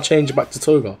 but how do I change it back to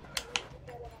toga?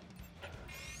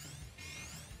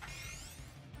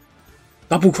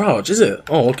 Double crouch, is it?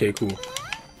 Oh, okay, cool.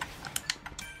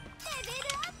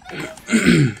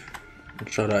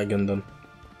 Let's try that again then.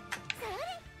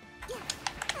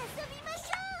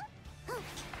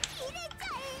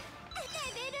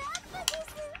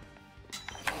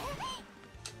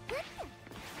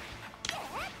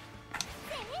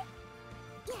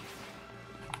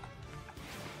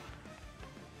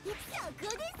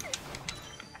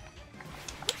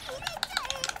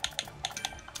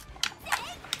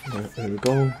 There we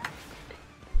go.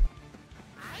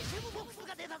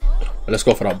 Let's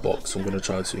go for that box. I'm gonna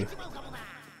try to.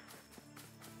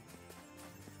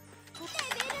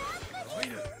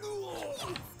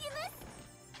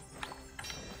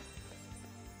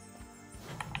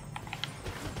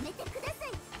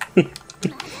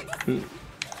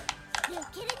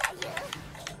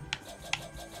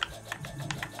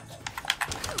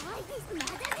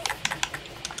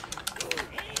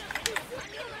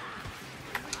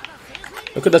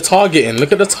 Look at the targeting.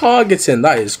 Look at the targeting.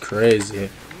 That is crazy.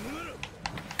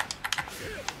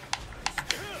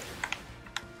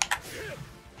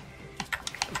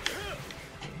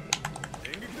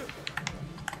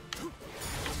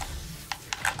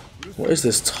 What is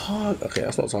this target? Okay,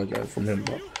 that's not targeting from him,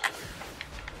 but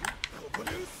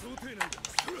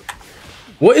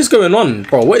what is going on,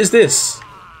 bro? What is this?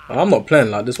 I'm not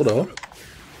playing like this. What the hell?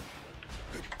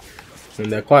 I mean,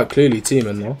 they're quite clearly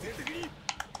teaming now.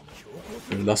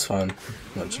 I mean, that's fine.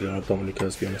 Actually, I don't really care,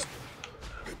 to be honest.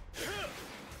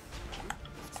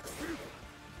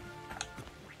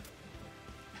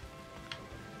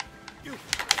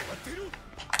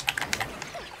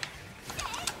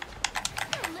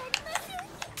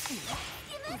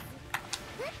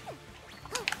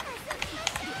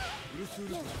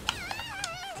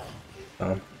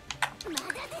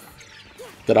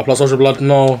 Did I plus 100 blood?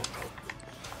 No.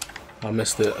 I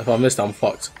missed it. If I missed it, I'm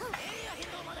fucked.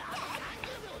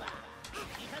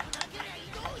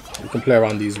 We can play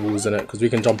around these walls in it because we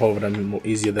can jump over them more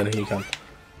easier than he can.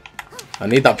 I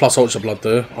need that plus ultra blood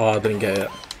though. Oh, I didn't get it.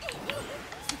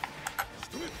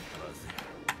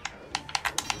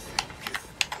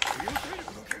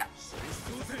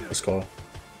 Let's go.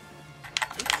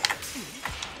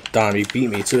 Damn, he beat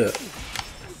me to it.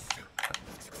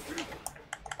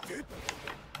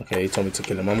 Okay, he told me to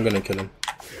kill him. I'm gonna kill him.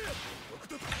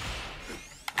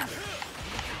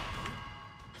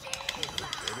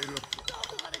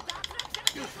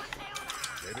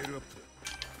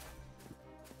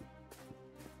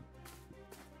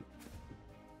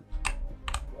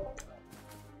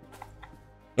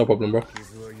 No problem, bro.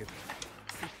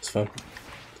 It's fine.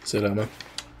 See you later, man.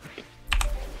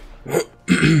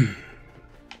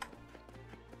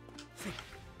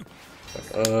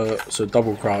 So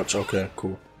double crouch. Okay,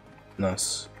 cool.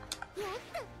 Nice.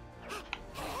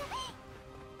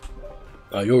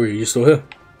 Yuri, you still here?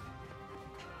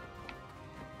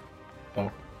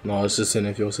 Oh, no, I was just seeing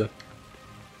if you're here.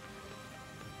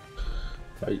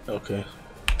 Right, okay.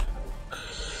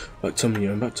 Back to me,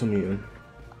 back to me.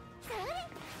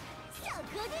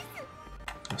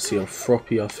 I see a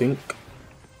Froppy, I think.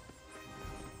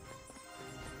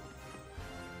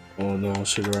 Oh no,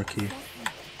 Shigaraki.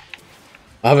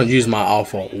 I haven't used my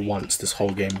alpha once this whole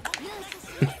game.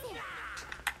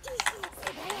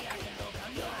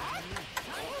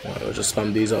 I'll just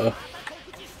spam these at her.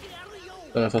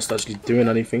 Don't know if that's actually doing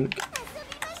anything.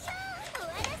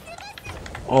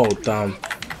 Oh damn.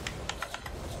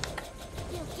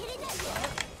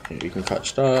 Okay, we can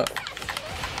catch that.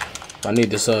 I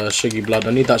need this shiggy blood.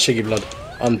 I need that shiggy blood.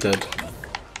 I'm dead.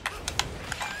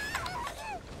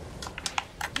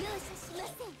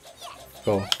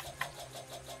 Go.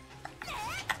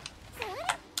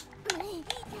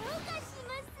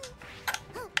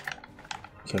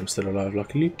 Okay, I'm still alive,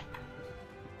 luckily.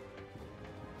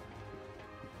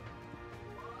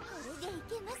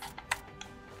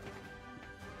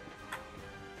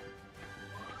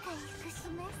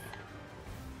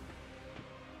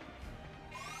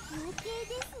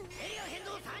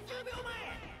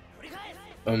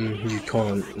 You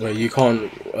can't. Wait, you can't.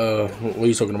 What are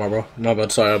you talking about, bro? My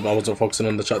bad. Sorry, I wasn't focusing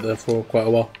on the chat there for quite a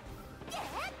while.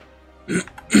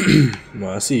 No,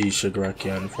 I see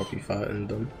Shigaraki and Froppy fighting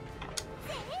them.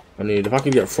 I need. If I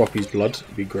could get Froppy's blood,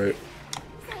 it'd be great.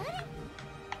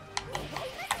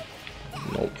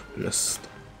 Nope, missed.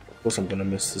 Of course, I'm gonna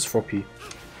miss this Froppy.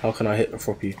 How can I hit a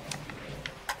Froppy?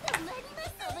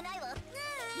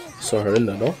 Saw her in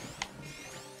there though.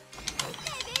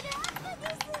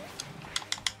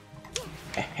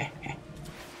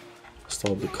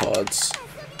 Stole the cards.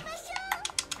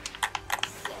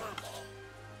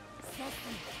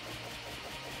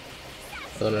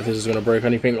 don't know if this is gonna break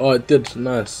anything. Oh, it did.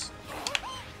 Nice.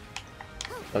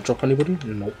 Did I drop anybody?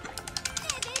 Nope.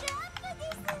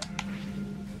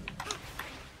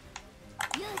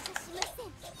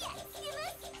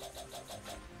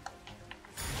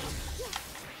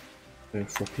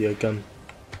 Floppy again.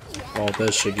 Oh,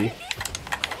 there's Shiggy.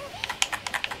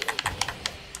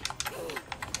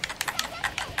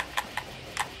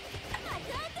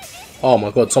 Oh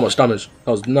my god, so much damage.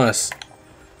 That was nice.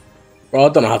 Bro, I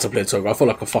don't know how to play Toga. I feel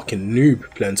like a fucking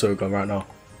noob playing Toga right now.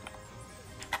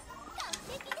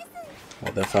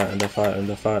 Oh, they're fighting, they're fighting,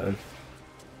 they're fighting.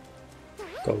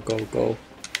 Go, go, go.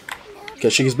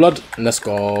 Get Shiggy's blood. And let's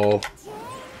go.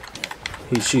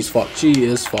 She's fucked. She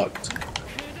is fucked.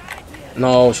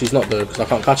 No, she's not though, because I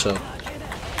can't catch her.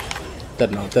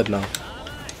 Dead now, dead now.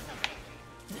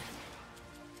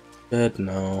 Dead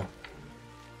now.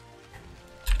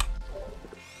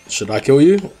 Should I kill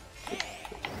you?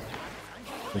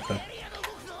 Okay.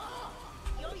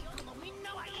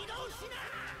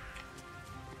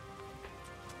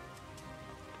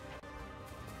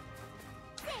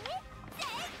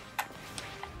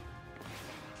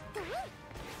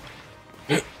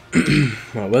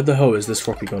 Right, where the hell is this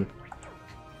Floppy gone?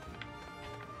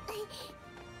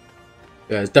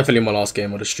 Yeah, it's definitely my last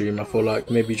game of the stream. I feel like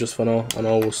maybe just for now, and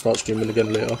I will start streaming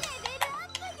again later.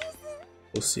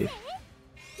 We'll see.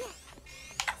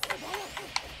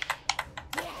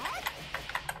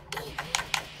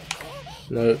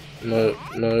 No, no,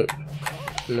 no,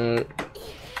 no,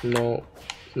 no,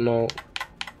 no.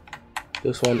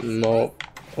 This one, no.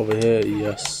 Over here,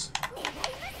 yes.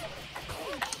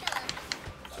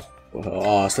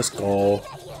 Oh, let's go.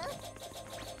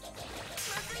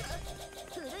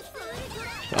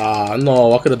 Ah,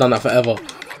 no, I could have done that forever.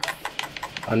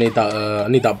 I need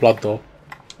that blood though.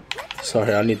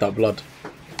 Sorry, I need that blood.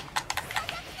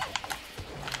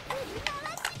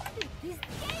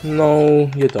 No,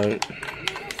 you don't.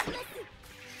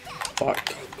 Fuck.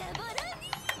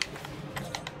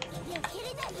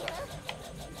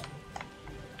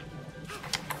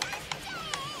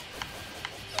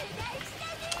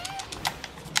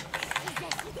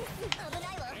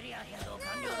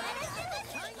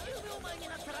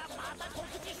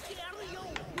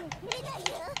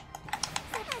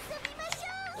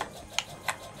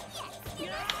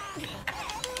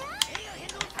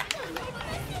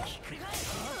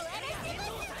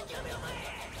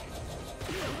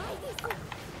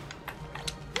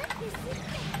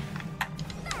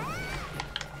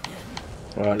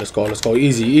 Alright, let's go, let's go.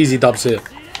 Easy, easy dubs here.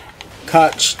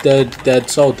 Catch, dead, dead,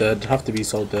 so dead. Have to be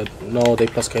so dead. No, they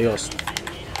plus chaos.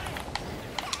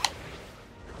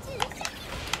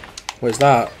 Where's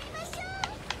that?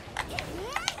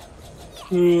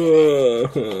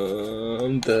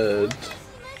 I'm dead.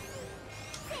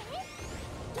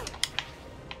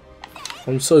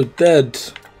 I'm so dead.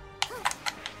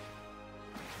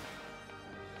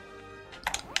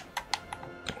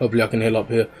 Hopefully I can heal up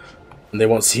here and they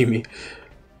won't see me.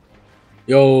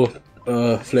 Yo,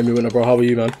 Flamey Winner bro, how are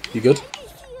you, man? You good?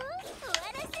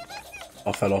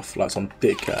 I fell off like some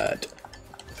dickhead.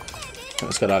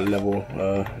 Let's get that level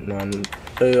 9.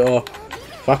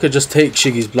 If I could just take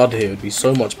Shiggy's blood here, it would be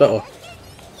so much better.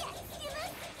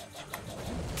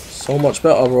 So much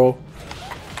better, bro.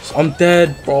 I'm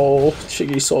dead, bro.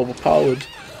 Shiggy's so overpowered.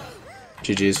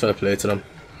 GG's, fair play to them.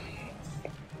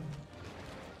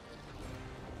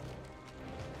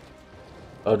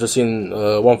 I've just seen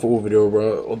one for all video,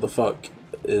 bro. What the fuck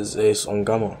is Ace on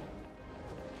Gamma?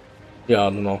 Yeah, I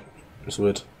don't know. It's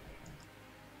weird.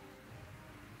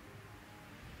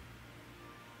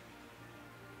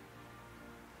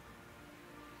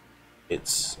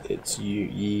 It's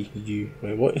you.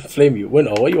 Wait, what? Flame you?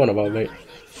 Winner? What are you on about, mate?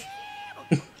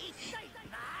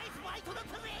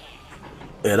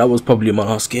 Yeah, that was probably my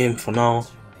last game for now.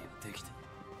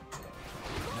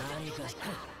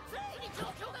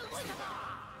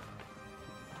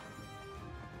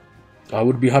 I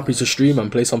would be happy to stream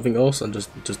and play something else and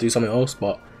just do something else,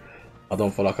 but I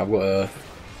don't feel like I've got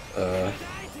a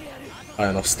high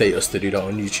enough status to do that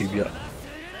on YouTube yet.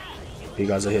 You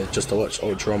guys are here just to watch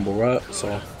Ultra Rumble, right? So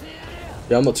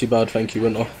yeah, I'm not too bad, thank you,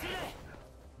 Winter.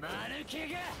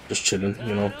 Just chilling,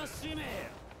 you know.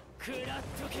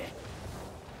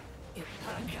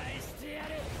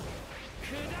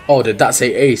 Oh, did that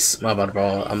say Ace? My bad,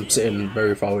 bro. I'm sitting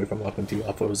very far away from my computer.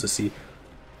 I thought it was a C.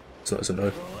 So it's a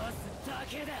no.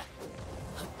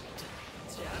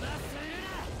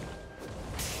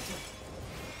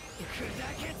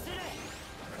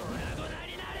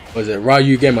 What is it?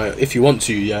 Ryu Gamer, if you want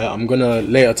to, yeah, I'm gonna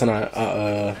later tonight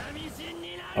at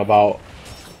about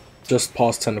just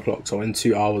past 10 o'clock, so in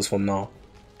 2 hours from now,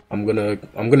 I'm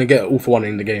gonna get all for one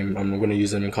in the game, and I'm gonna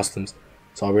use them in customs,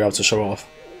 so I'll be able to show it off.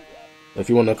 If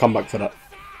you want to come back for that,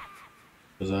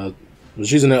 because I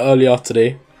was using it earlier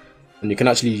today, and you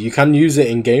can use it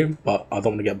in game, but I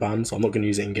don't want to get banned, so I'm not gonna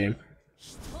use it in game.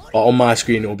 But on my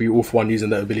screen, it'll be all for one using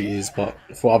the abilities, but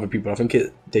for other people, I think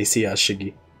they see it as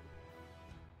shiggy.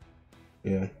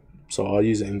 Yeah, so I'll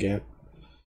use it in game.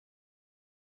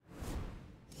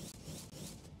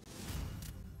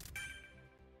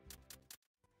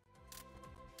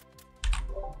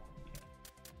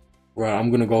 Right, I'm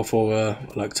gonna go for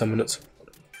like 10 minutes.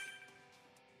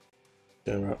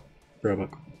 Yeah, right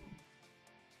back.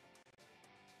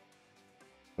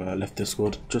 Right, left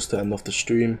Discord just to end off the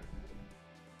stream.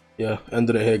 Yeah,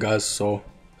 ended it here, guys. So,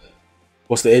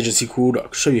 what's the agency called?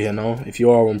 I'll show you here now. If you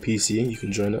are on PC, you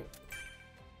can join it.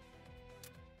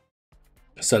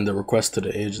 Send a request to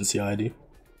the agency ID.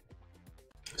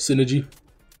 Synergy.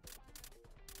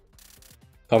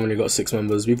 Currently got 6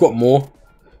 members. We've got more.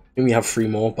 I think we have 3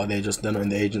 more, but they're not in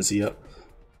the agency yet.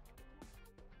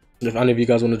 If any of you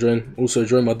guys want to join, also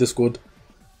join my Discord.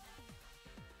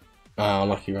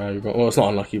 Unlucky, right? Well, it's not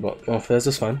unlucky, but fair's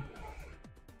just fine.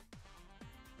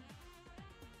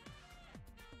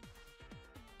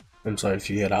 I'm sorry if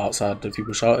you hear that outside, the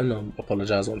people shouting. I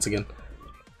apologize once again.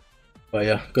 But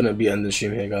yeah, gonna be ending the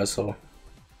stream here, guys. So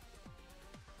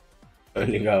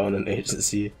only guy on an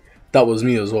agency. That was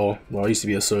me as well. Well, I used to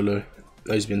be a solo.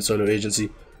 I used to be in solo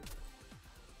agency.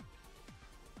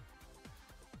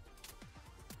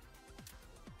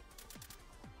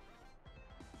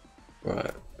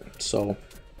 Right. So.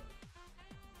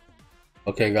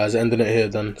 Okay, guys, ending it here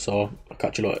then. So I'll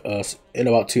catch you lot in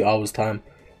about 2 hours time.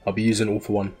 I'll be using all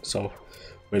for one. So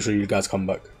make sure you guys come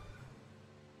back.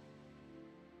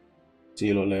 See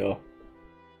you lot later.